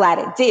 but I'm glad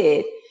it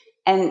did.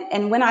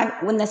 And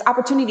when this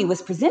opportunity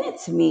was presented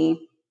to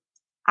me,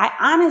 I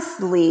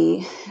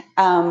honestly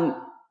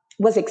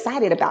was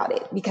excited about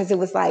it because it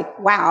was like,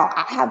 wow,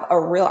 I have a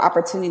real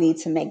opportunity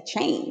to make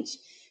change,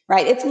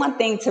 right? It's one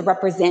thing to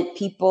represent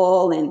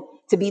people and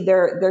to be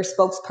their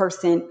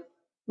spokesperson.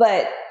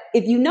 But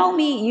if you know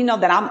me, you know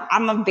that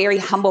I'm a very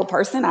humble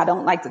person. I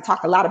don't like to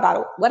talk a lot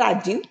about what I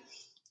do.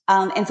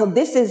 And so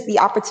this is the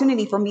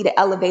opportunity for me to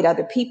elevate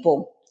other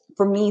people,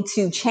 for me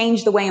to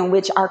change the way in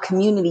which our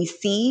community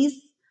sees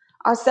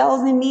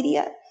ourselves in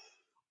media.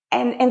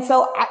 And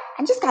so I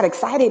just got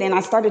excited and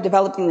I started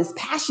developing this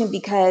passion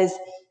because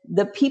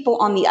the people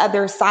on the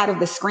other side of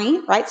the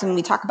screen, right? So when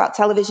we talk about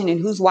television and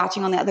who's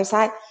watching on the other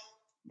side,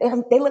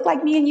 they look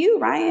like me and you,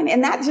 Ryan.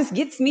 And that just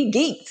gets me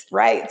geeked,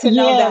 right? To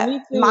know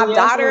that my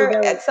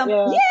daughter at some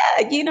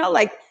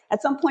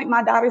point,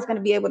 my daughter's going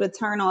to be able to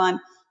turn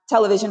on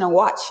television and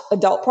watch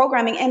adult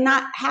programming and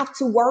not have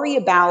to worry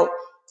about,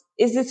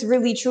 is this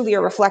really truly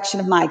a reflection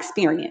of my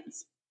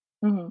experience?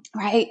 Mm-hmm.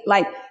 Right?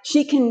 Like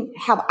she can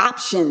have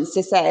options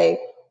to say,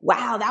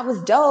 wow, that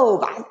was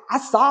dope. I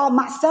saw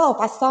myself.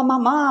 I saw my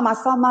mom. I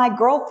saw my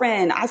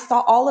girlfriend. I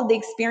saw all of the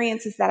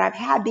experiences that I've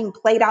had being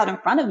played out in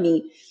front of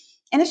me.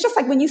 And it's just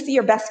like when you see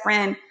your best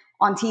friend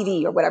on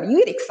TV or whatever, you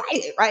get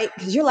excited, right?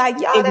 Because you're like,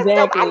 yo, that's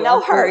dope. I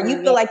know her.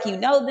 You feel like you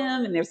know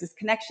them and there's this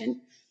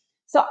connection.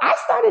 So I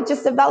started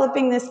just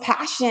developing this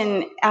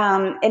passion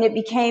and it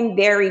became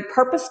very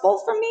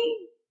purposeful for me.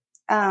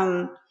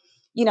 And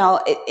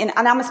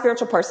I'm a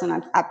spiritual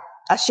person.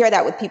 I share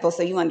that with people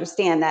so you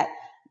understand that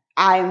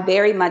I'm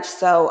very much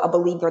so a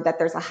believer that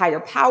there's a higher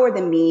power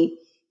than me.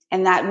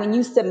 And that when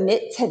you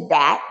submit to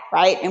that,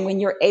 right, and when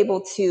you're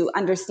able to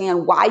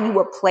understand why you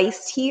were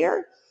placed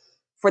here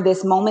for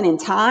this moment in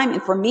time,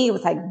 and for me, it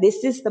was like,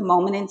 this is the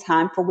moment in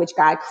time for which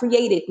God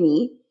created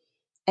me.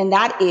 And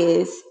that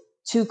is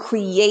to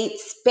create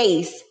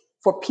space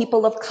for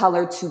people of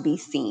color to be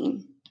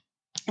seen.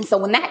 And so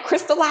when that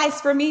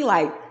crystallized for me,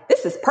 like,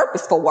 this is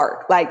purposeful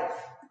work. Like,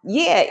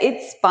 yeah,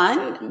 it's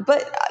fun.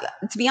 But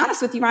to be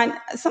honest with you, Ryan,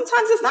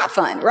 sometimes it's not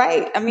fun,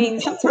 right? I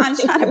mean,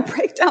 sometimes trying to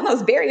break down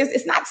those barriers,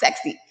 it's not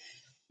sexy.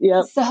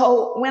 Yep.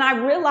 So when I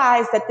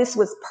realized that this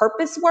was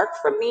purpose work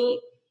for me,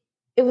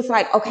 it was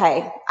like,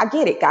 okay, I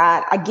get it,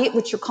 God. I get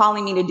what you're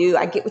calling me to do.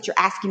 I get what you're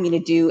asking me to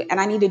do. And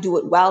I need to do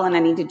it well. And I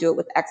need to do it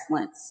with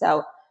excellence.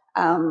 So,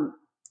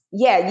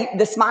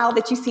 the smile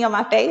that you see on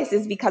my face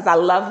is because I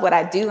love what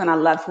I do and I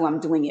love who I'm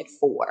doing it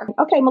for.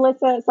 Okay,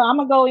 Melissa. So I'm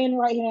going to go in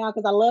right now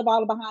because I love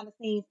all the behind the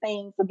scenes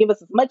things. So give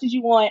us as much as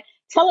you want.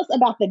 Tell us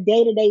about the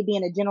day-to-day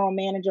being a general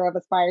manager of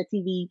Aspire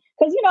TV.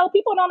 Because,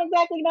 people don't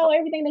exactly know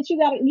everything that you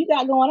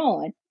got going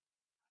on.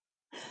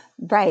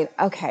 Right.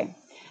 Okay.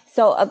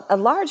 So a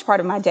large part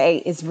of my day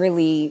is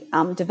really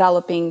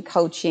developing,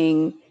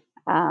 coaching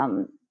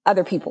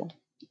other people,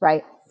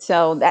 right?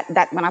 So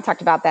that when I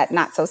talked about that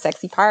not so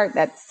sexy part,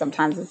 that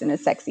sometimes isn't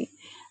as sexy,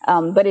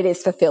 but it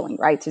is fulfilling,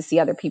 right? To see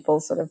other people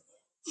sort of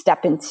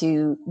step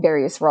into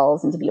various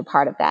roles and to be a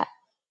part of that.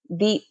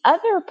 The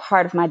other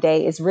part of my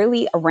day is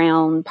really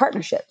around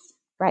partnerships,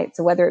 right?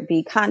 So whether it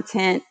be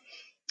content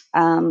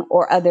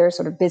or other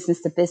sort of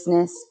business to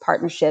business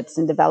partnerships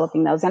and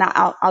developing those. And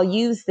I'll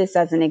use this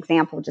as an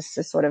example just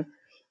to sort of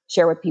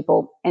share with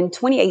people. In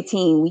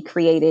 2018, we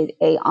created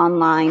a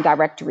online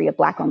directory of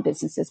Black-owned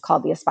businesses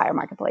called the Aspire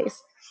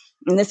Marketplace.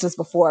 And this was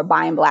before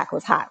buying Black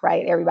was hot,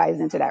 right? Everybody's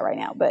into that right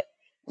now, but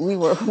we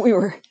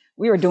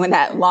were doing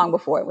that long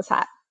before it was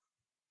hot.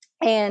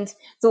 And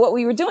so what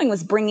we were doing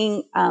was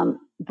bringing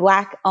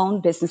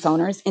Black-owned business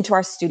owners into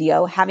our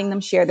studio, having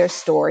them share their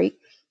story,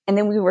 and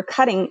then we were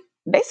cutting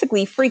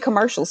basically free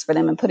commercials for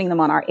them and putting them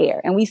on our air.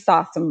 And we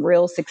saw some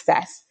real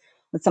success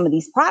with some of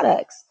these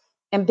products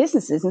and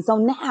businesses. And so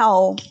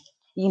now,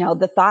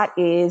 the thought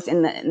is,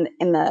 and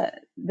the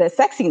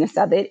sexiness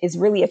of it is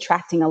really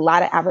attracting a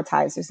lot of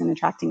advertisers and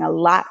attracting a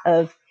lot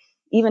of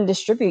even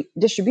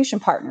distribution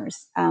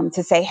partners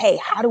to say, hey,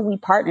 how do we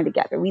partner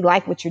together? We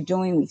like what you're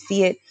doing. We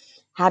see it.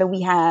 How do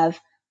we have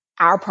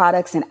our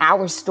products in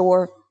our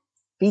store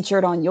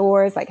featured on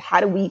yours? Like, how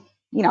do we,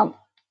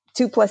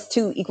 2 +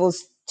 2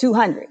 =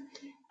 200.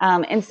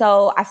 And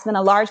so I spend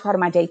a large part of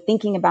my day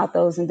thinking about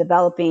those and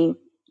developing,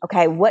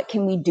 okay, what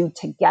can we do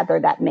together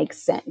that makes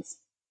sense?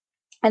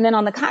 And then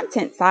on the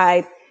content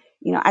side,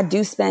 I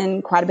do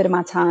spend quite a bit of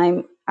my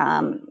time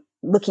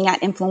looking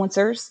at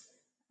influencers,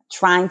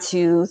 trying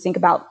to think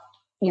about,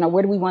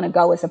 where do we want to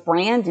go as a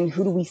brand and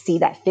who do we see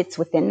that fits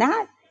within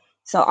that?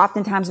 So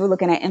oftentimes we're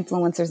looking at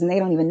influencers and they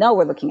don't even know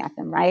we're looking at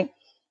them, right?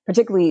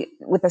 Particularly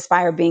with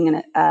Aspire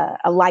being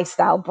a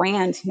lifestyle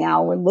brand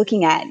now, we're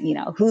looking at,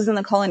 who's in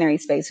the culinary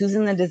space, who's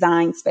in the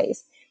design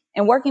space,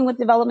 and working with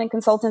development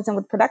consultants and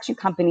with production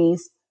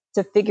companies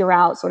to figure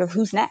out sort of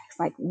who's next,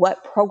 like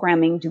what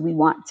programming do we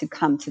want to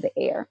come to the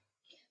air.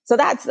 So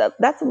that's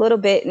a little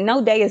bit,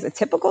 no day is a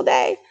typical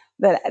day,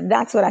 but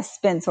that's what I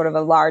spend sort of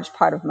a large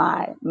part of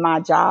my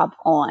job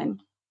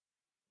on.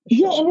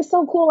 Yeah, and it's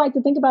so cool, like,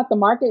 to think about the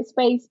market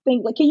space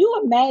thing. Like, can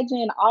you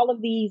imagine all of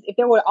these, if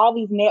there were all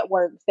these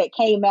networks that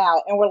came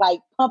out and were like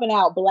pumping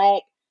out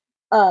Black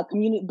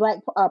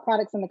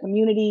products in the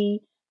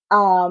community,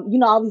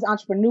 all these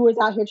entrepreneurs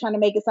out here trying to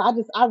make it. So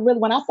I really,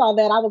 when I saw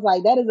that, I was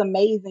like, that is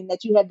amazing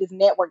that you have this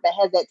network that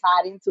has that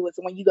tied into it.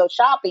 So when you go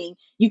shopping,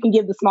 you can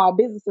give the small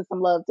businesses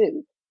some love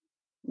too.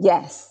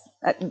 Yes,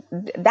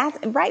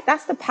 that's right.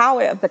 That's the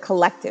power of the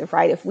collective,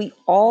 right? If we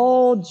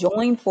all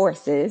join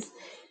forces,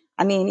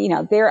 I mean,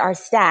 there are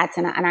stats,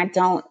 and I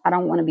don't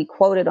want to be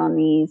quoted on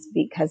these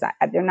because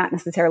they're not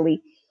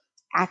necessarily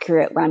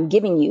accurate what I'm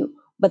giving you.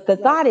 But the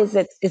thought is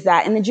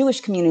that in the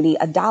Jewish community,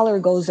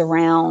 $1 goes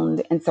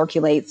around and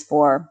circulates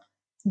for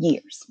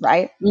years,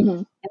 right? Mm-hmm.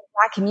 In the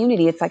Black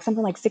community, it's like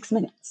something like 6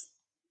 minutes.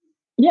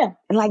 Yeah,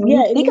 and like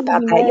think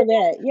about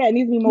that. Yeah, it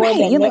needs to be more of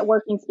that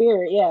networking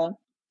spirit. Yeah.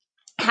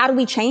 How do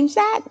we change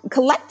that?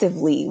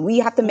 Collectively, we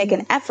have to make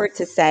an effort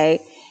to say,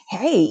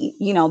 hey,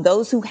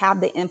 those who have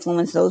the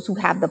influence, those who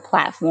have the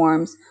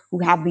platforms, who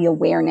have the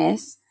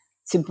awareness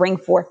to bring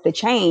forth the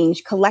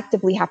change,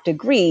 collectively have to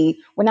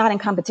agree we're not in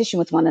competition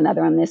with one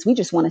another on this. We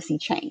just want to see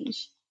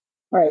change.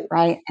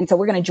 Right. And so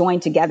we're going to join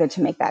together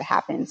to make that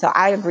happen. So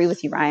I agree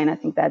with you, Ryan. I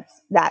think that's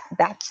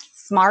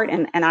smart.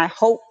 And I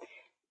hope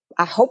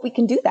we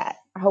can do that.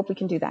 I hope we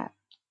can do that.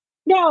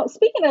 Now,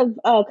 speaking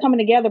of coming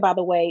together, by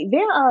the way,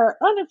 there are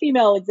other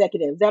female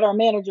executives that are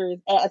managers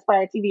at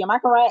Aspire TV. Am I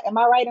correct? Am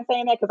I right in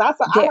saying that? Because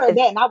I heard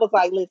that and I was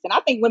like, listen,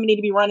 I think women need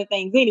to be running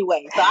things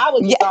anyway. So I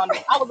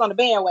was on the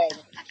bandwagon.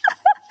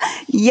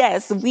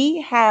 Yes, we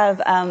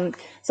have.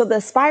 So the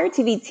Aspire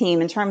TV team,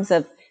 in terms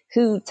of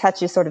who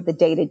touches sort of the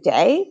day to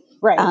day,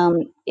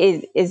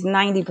 is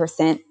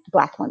 90%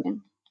 Black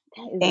women.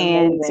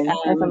 And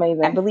that's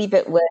amazing. I believe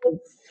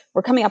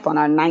we're coming up on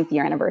our 9th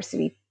year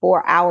anniversary.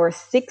 For our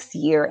 6th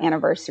year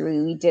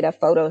anniversary, we did a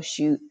photo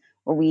shoot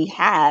where we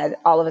had,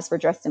 all of us were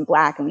dressed in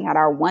Black and we had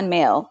our one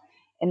male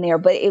in there.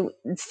 But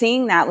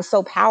seeing that was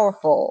so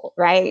powerful,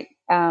 right?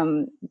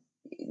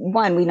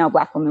 One, we know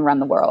Black women run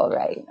the world,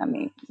 right? I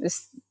mean,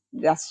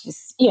 that's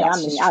just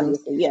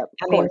obviously, yeah.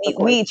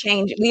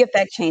 We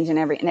affect change in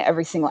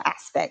every single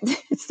aspect.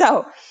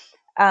 So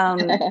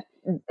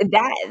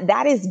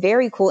that is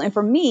very cool. And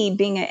for me,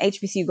 being an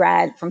HBCU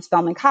grad from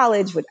Spelman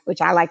College, which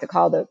I like to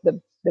call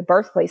the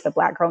birthplace of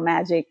Black Girl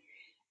Magic,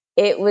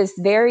 it was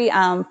very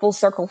full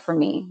circle for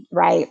me,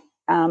 right?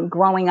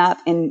 Growing up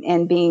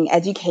and being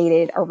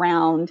educated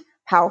around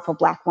powerful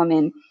Black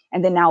women,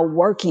 and then now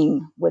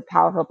working with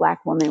powerful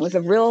Black women, it was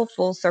a real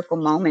full circle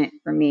moment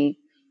for me.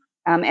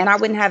 And I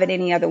wouldn't have it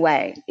any other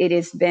way. It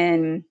has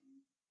been,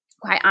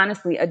 quite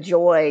honestly, a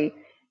joy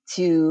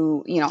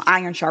to,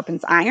 iron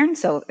sharpens iron.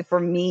 So for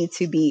me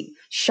to be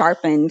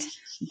sharpened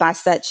by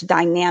such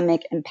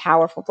dynamic and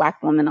powerful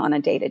Black women on a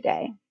day to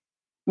day.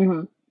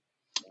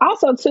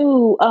 Also,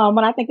 too,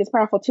 what I think is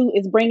powerful too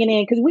is bringing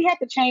in, because we have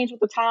to change with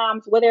the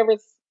times,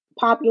 whatever's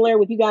popular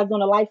with you guys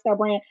doing a lifestyle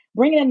brand,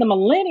 bringing in the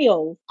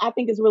millennials. I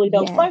think is really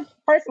dope. Yeah.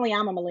 Personally,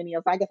 I'm a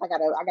millennial, so I guess I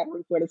gotta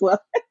root for it as well.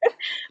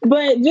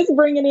 But just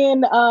bringing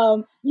in,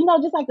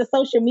 just like the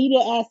social media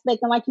aspect,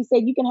 and like you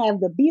said, you can have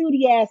the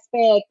beauty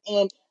aspect,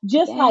 and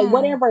just like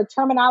whatever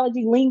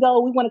terminology lingo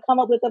we want to come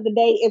up with of the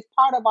day is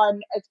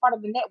it's part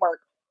of the network,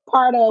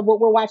 part of what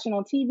we're watching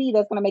on TV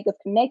that's going to make us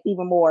connect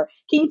even more.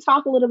 Can you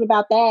talk a little bit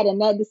about that and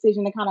that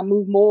decision to kind of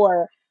move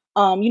more,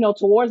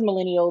 towards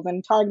millennials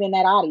and targeting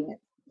that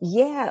audience?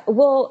 Yeah.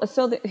 Well,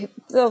 so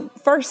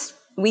first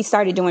we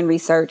started doing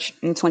research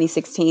in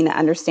 2016 to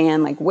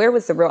understand like where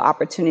was the real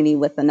opportunity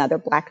with another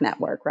Black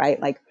network, right?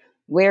 Like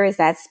where is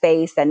that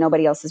space that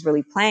nobody else is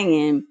really playing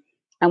in?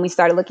 And we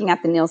started looking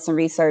at the Nielsen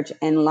research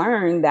and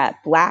learned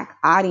that Black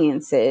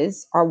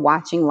audiences are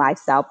watching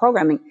lifestyle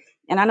programming.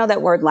 And I know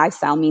that word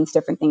lifestyle means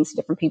different things to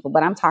different people,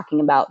 but I'm talking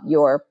about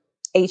your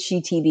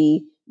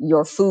HGTV,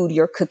 your food,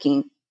 your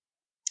cooking.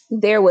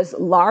 There was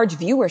large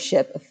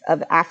viewership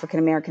of African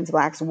Americans,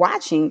 Blacks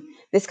watching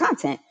this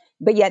content,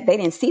 but yet they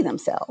didn't see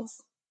themselves,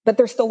 but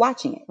they're still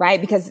watching it, right?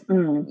 Because,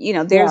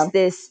 there's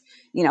this,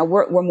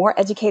 we're more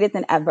educated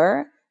than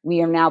ever.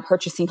 We are now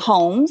purchasing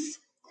homes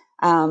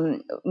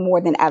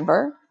more than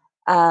ever.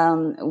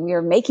 We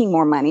are making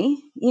more money,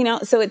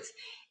 so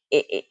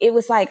it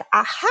was like,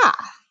 aha,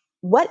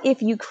 what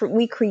if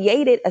we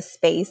created a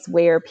space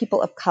where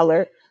people of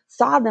color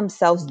saw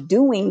themselves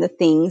doing the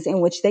things in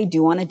which they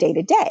do on a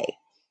day-to-day?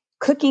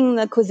 Cooking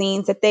the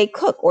cuisines that they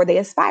cook or they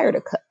aspire to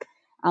cook,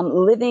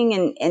 living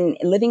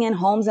in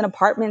homes and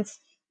apartments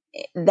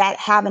that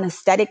have an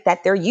aesthetic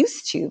that they're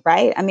used to,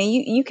 right? I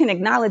mean, you can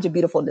acknowledge a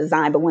beautiful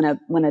design, but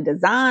when a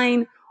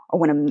design or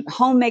when a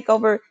home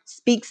makeover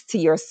speaks to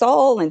your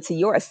soul and to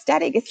your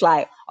aesthetic, it's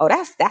like, oh,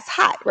 that's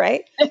hot,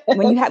 right?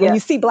 When you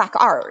see Black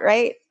art,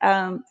 right?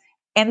 And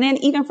then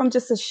even from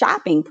just a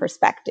shopping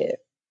perspective,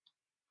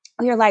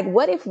 you're like,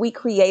 what if we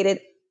created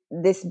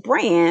this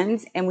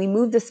brand and we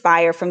moved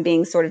Aspire from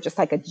being sort of just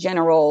like a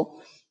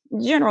general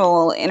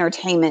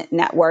entertainment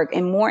network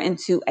and more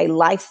into a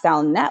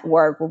lifestyle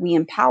network where we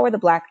empower the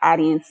Black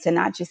audience to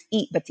not just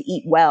eat, but to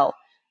eat well,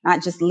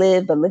 not just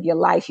live, but live your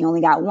life. You only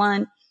got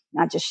one,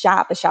 not just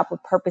shop, but shop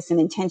with purpose and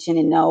intention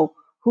and know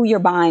who you're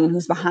buying and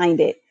who's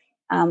behind it.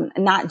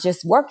 Not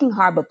just working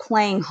hard, but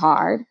playing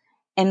hard.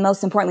 And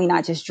most importantly,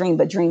 not just dream,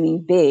 but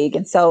dreaming big.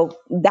 And so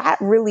that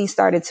really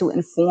started to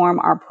inform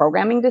our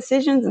programming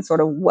decisions and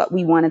sort of what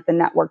we wanted the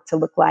network to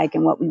look like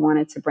and what we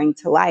wanted to bring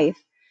to life.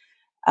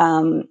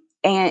 And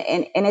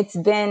it's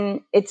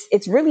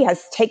really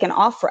has taken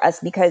off for us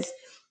because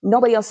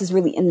nobody else is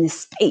really in this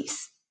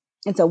space.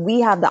 And so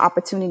we have the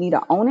opportunity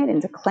to own it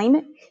and to claim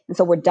it. And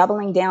so we're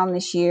doubling down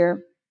this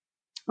year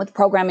with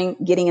programming,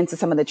 getting into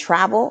some of the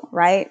travel,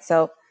 right?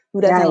 So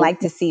who doesn't like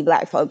to see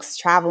Black folks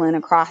traveling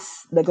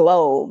across the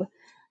globe?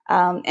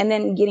 And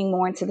then getting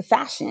more into the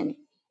fashion.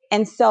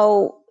 And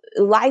so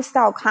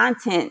lifestyle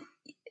content,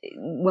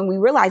 when we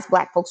realized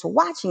Black folks were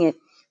watching it,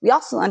 we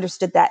also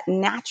understood that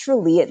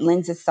naturally it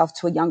lends itself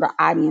to a younger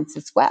audience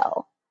as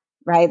well,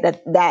 right?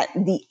 That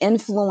the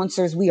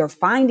influencers we are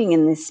finding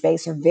in this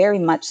space are very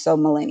much so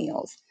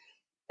millennials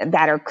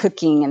that are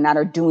cooking and that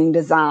are doing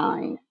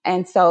design.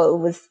 And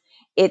so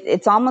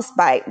it's almost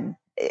by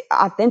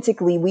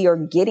authentically we are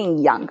getting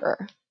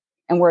younger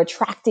and we're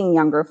attracting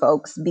younger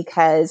folks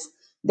because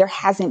there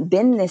hasn't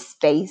been this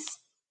space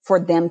for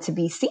them to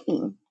be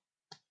seen.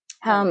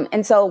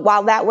 And so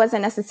while that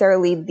wasn't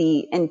necessarily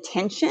the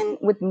intention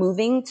with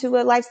moving to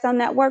a lifestyle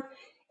network,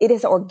 it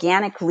has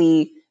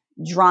organically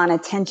drawn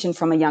attention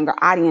from a younger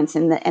audience,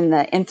 and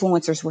the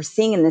influencers we're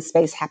seeing in this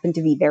space happen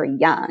to be very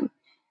young.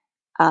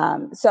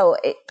 So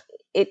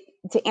it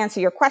to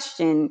answer your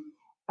question,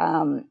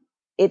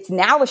 it's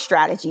now a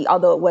strategy,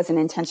 although it wasn't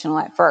intentional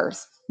at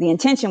first. The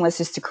intention was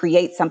just to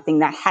create something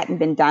that hadn't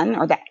been done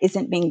or that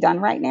isn't being done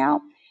right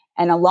now.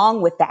 And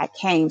along with that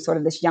came sort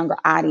of this younger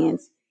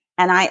audience.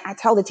 And I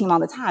tell the team all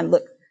the time,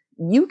 look,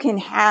 you can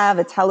have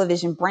a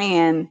television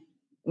brand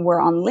where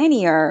on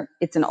linear,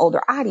 it's an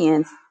older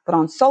audience, but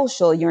on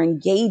social, you're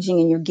engaging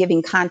and you're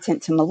giving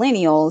content to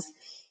millennials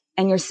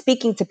and you're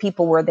speaking to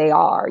people where they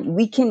are.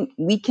 We can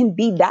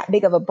be that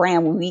big of a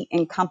brand when we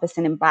encompass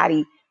and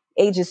embody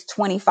ages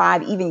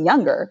 25, even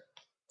younger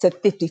to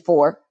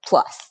 54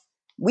 plus.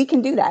 We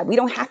can do that. We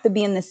don't have to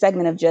be in the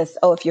segment of just,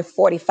 if you're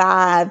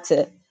 45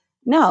 to,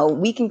 no,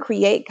 we can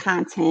create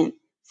content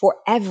for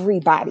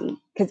everybody.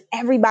 Because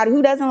everybody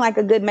who doesn't like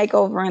a good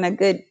makeover and a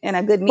good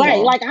meal.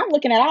 Right. Like I'm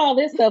looking at all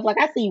this stuff. Like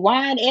I see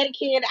wine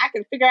etiquette. I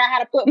can figure out how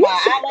to put my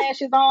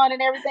eyelashes on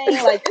and everything.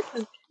 Like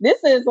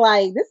this is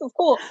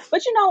cool.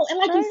 But and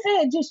like you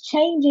said, just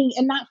changing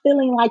and not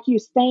feeling like you're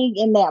staying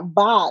in that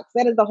box.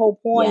 That is the whole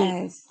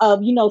point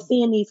of,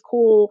 seeing these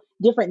cool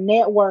different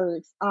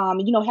networks,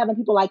 having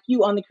people like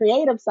you on the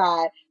creative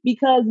side,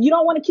 because you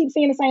don't want to keep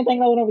seeing the same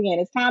thing over and over again.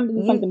 It's time to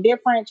do something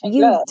different. Change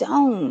it up.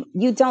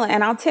 You don't.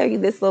 And I'll tell you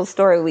this little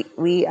story.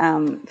 We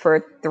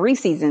for 3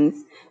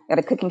 seasons, got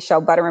a cooking show,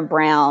 Butter and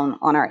Brown,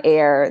 on our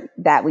air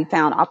that we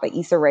found off of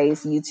Issa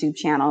Rae's YouTube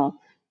channel.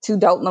 two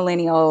dope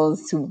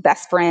millennials, two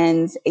best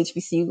friends,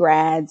 HBCU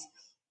grads.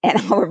 And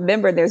I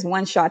remember there's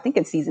one show, I think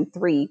it's season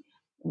 3,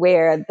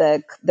 where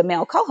the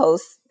male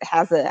co-host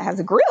has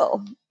a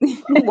grill.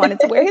 He wanted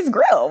to wear his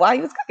grill while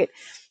he was cooking.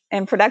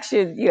 And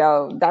production,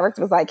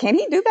 director was like, can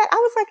he do that? I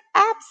was like,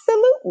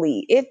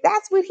 absolutely. If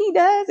that's what he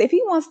does, if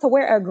he wants to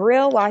wear a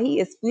grill while he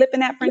is flipping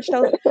that French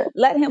toast,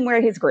 let him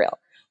wear his grill,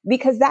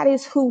 because that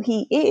is who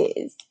he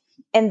is.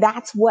 And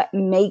that's what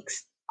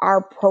makes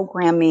our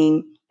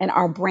programming and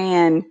our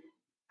brand,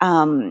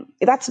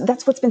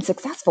 that's what's been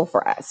successful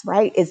for us,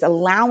 right? Is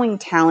allowing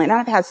talent. And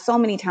I've had so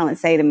many talent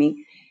say to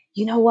me,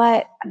 you know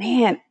what,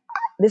 man,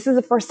 this is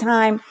the first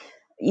time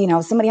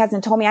somebody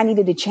hasn't told me I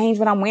needed to change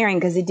what I'm wearing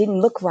because it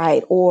didn't look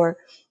right, or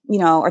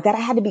that I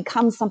had to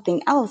become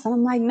something else. And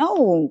I'm like,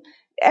 no,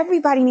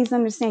 everybody needs to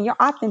understand your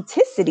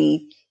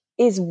authenticity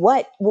is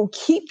what will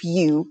keep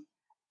you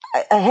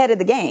ahead of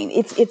the game.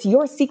 It's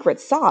your secret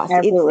sauce.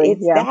 Absolutely.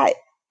 It's that.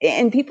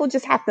 And people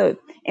just have to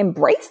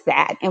embrace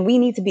that. And we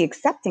need to be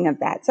accepting of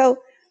that. So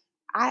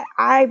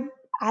I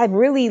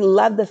really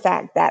love the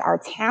fact that our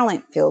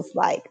talent feels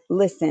like,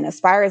 listen,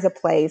 Aspire is a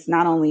place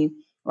not only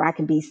where I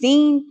can be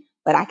seen,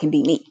 but I can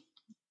be me.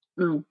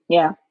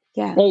 Yeah.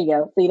 Yeah. There you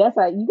go. See, that's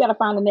how you got to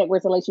find a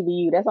network to let you be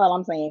you. That's all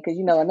I'm saying. Because,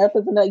 enough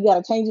is enough. You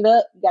got to change it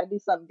up. You got to do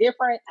something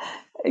different.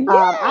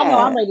 Yeah. I know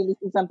I'm ready to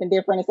do something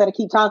different instead of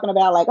keep talking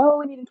about like, oh,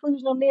 we need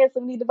inclusion on this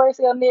and we need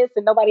diversity on this,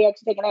 and nobody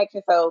actually taking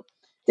action. So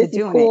this is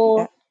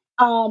cool.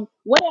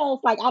 What else?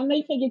 Like, I know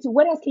you can't get to,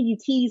 what else can you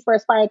tease for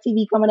Aspire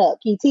TV coming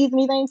up? Can you tease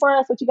anything for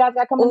us? What you guys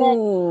got coming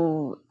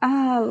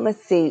next?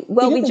 Let's see.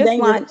 Well, we just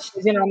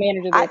launched general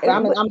manager.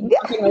 I'm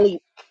taking a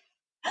leap.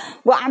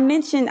 Well, I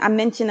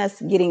mentioned us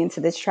getting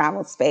into this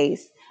travel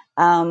space.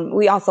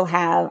 We also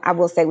have, I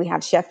will say, we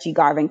have Chef G.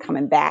 Garvin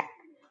coming back.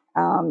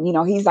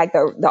 He's like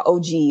the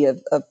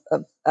OG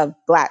of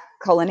Black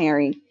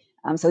culinary.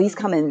 So he's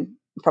coming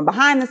from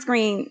behind the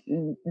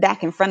screen,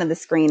 back in front of the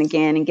screen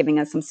again, and giving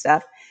us some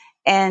stuff.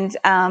 And,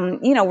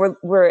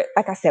 we're,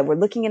 like I said, we're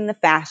looking in the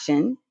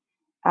fashion.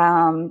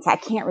 So I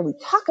can't really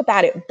talk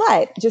about it,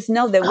 but just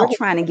know that we're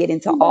trying to get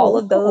into all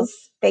of those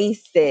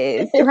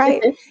spaces,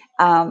 right?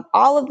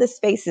 All of the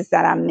spaces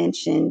that I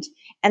mentioned,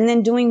 and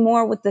then doing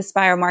more with the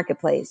Aspire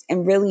Marketplace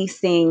and really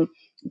seeing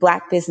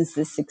Black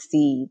businesses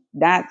succeed.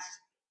 That's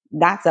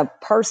a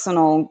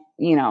personal,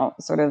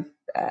 sort of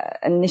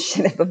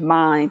initiative of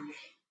mine,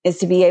 is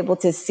to be able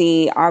to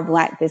see our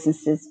Black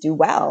businesses do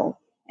well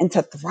and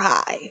to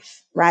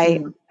thrive,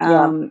 right?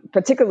 Yeah.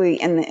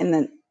 Particularly in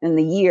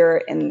the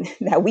year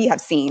that we have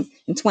seen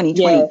in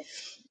 2020,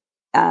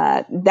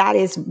 that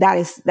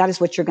is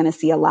what you're going to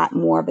see a lot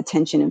more of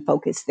attention and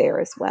focus there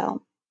as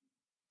well.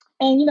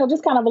 And,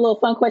 just kind of a little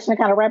fun question to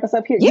kind of wrap us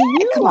up here. Yeah,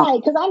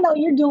 because I know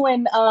you're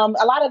doing, a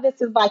lot of this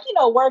is like,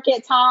 work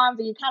at times,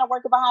 and you're kind of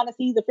working behind the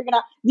scenes and figuring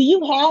out, do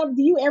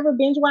you ever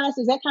binge watch?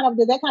 Does that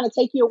kind of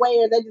take you away,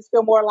 or does that just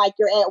feel more like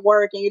you're at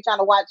work and you're trying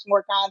to watch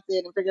more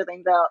content and figure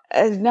things out?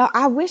 No,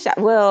 I wish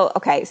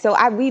okay. So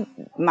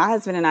my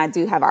husband and I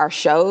do have our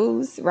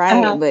shows,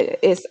 right? Uh-huh. But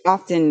it's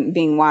often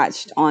being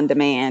watched on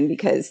demand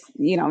because,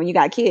 when you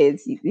got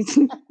kids,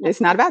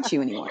 it's not about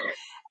you anymore.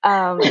 So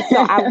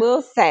I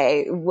will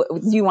say, do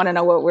you want to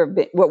know what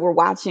we're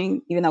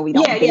watching, even though we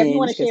don't? Yeah, if you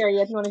want to share.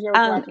 If you want to share.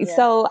 Watching,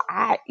 So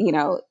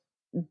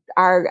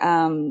our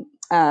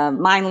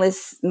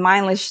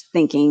mindless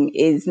thinking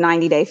is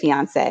 90 Day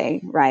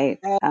Fiance, right?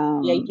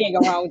 You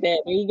can't go wrong with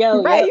that. There you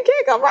go. Right, you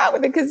can't go wrong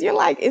with it because you're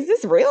like, is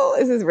this real?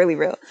 Is this really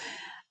real?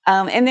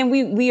 And then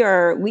we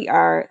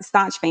are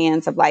staunch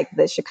fans of like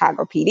the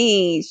Chicago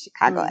PD,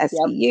 Chicago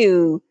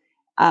SVU,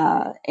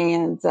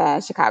 and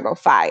Chicago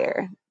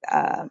Fire.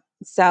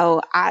 So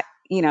I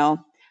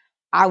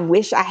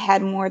wish I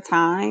had more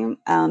time.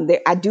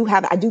 I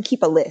do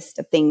keep a list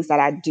of things that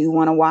I do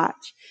want to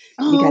watch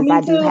because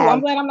me too.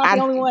 I'm glad I'm not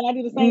the only one. I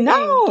do the same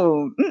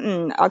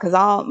thing. No, because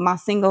all my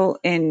single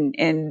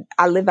and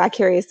I live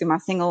vicarious through my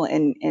single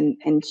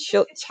and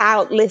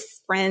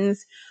childless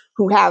friends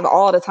who have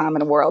all the time in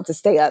the world to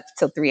stay up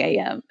till 3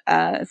 a.m.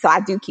 So I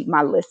do keep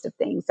my list of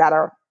things that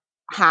are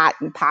hot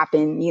and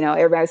popping.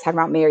 Everybody was talking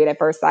about Married at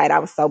First Sight. I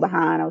was so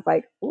behind. I was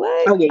like,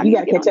 what? Oh yeah, you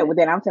got to catch up with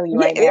that. I'm telling you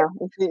right now.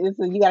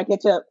 You got to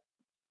catch up.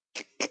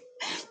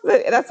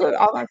 That's what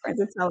all my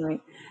friends are telling me.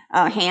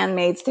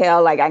 Handmaid's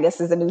Tale, like, I guess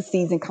there's a new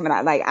season coming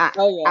out. Like, I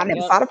never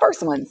saw the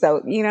first one.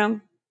 So,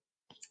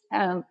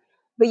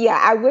 but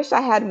yeah, I wish I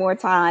had more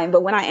time.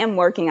 But when I am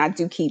working, I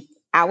do keep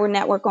our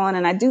network on,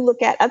 and I do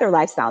look at other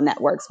lifestyle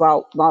networks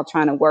while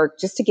trying to work,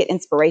 just to get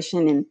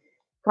inspiration and,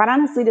 quite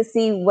honestly, to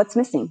see what's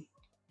missing.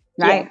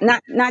 Right. Yeah.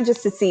 Not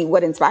just to see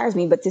what inspires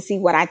me, but to see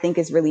what I think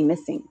is really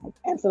missing.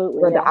 Absolutely.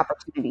 Where the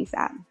opportunities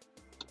at.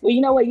 Well, you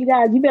know what, you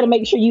guys, you better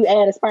make sure you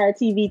add Aspire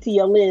TV to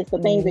your list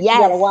of things that you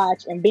got to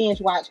watch and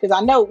binge watch. Because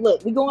I know,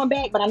 look, we going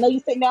back, but I know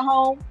you're sitting at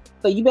home.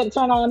 So you better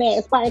turn on that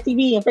Aspire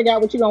TV and figure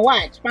out what you're going to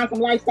watch. Find some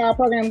lifestyle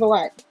programs to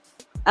watch.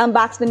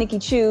 Unbox with Nikki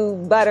Chu,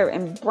 Butter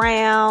and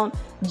Brown,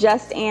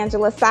 Just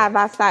Angela, Side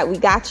by Side. We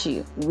got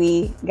you.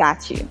 We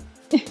got you.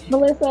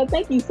 Melissa,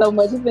 thank you so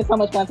much. It's been so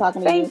much fun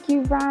talking to you. Thank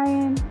you,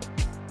 Ryan.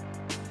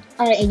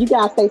 All right, and you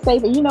guys stay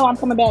safe. And I'm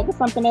coming back with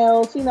something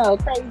else,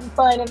 crazy,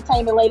 fun,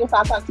 entertainment later. So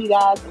I'll talk to you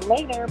guys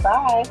later.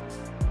 Bye.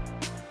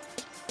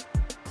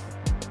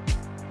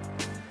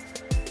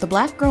 The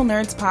Black Girl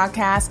Nerds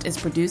podcast is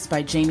produced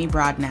by Jamie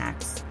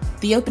Broadnax.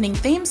 The opening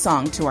theme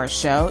song to our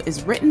show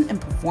is written and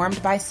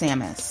performed by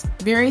Samus.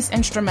 Various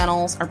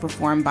instrumentals are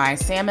performed by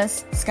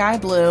Samus, Sky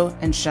Blue,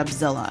 and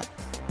Shubzilla.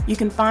 You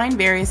can find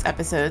various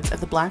episodes of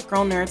the Black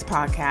Girl Nerds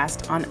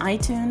podcast on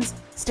iTunes,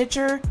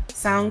 Stitcher,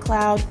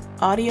 SoundCloud,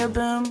 Audio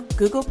Boom,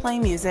 Google Play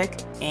Music,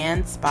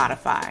 and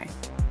Spotify.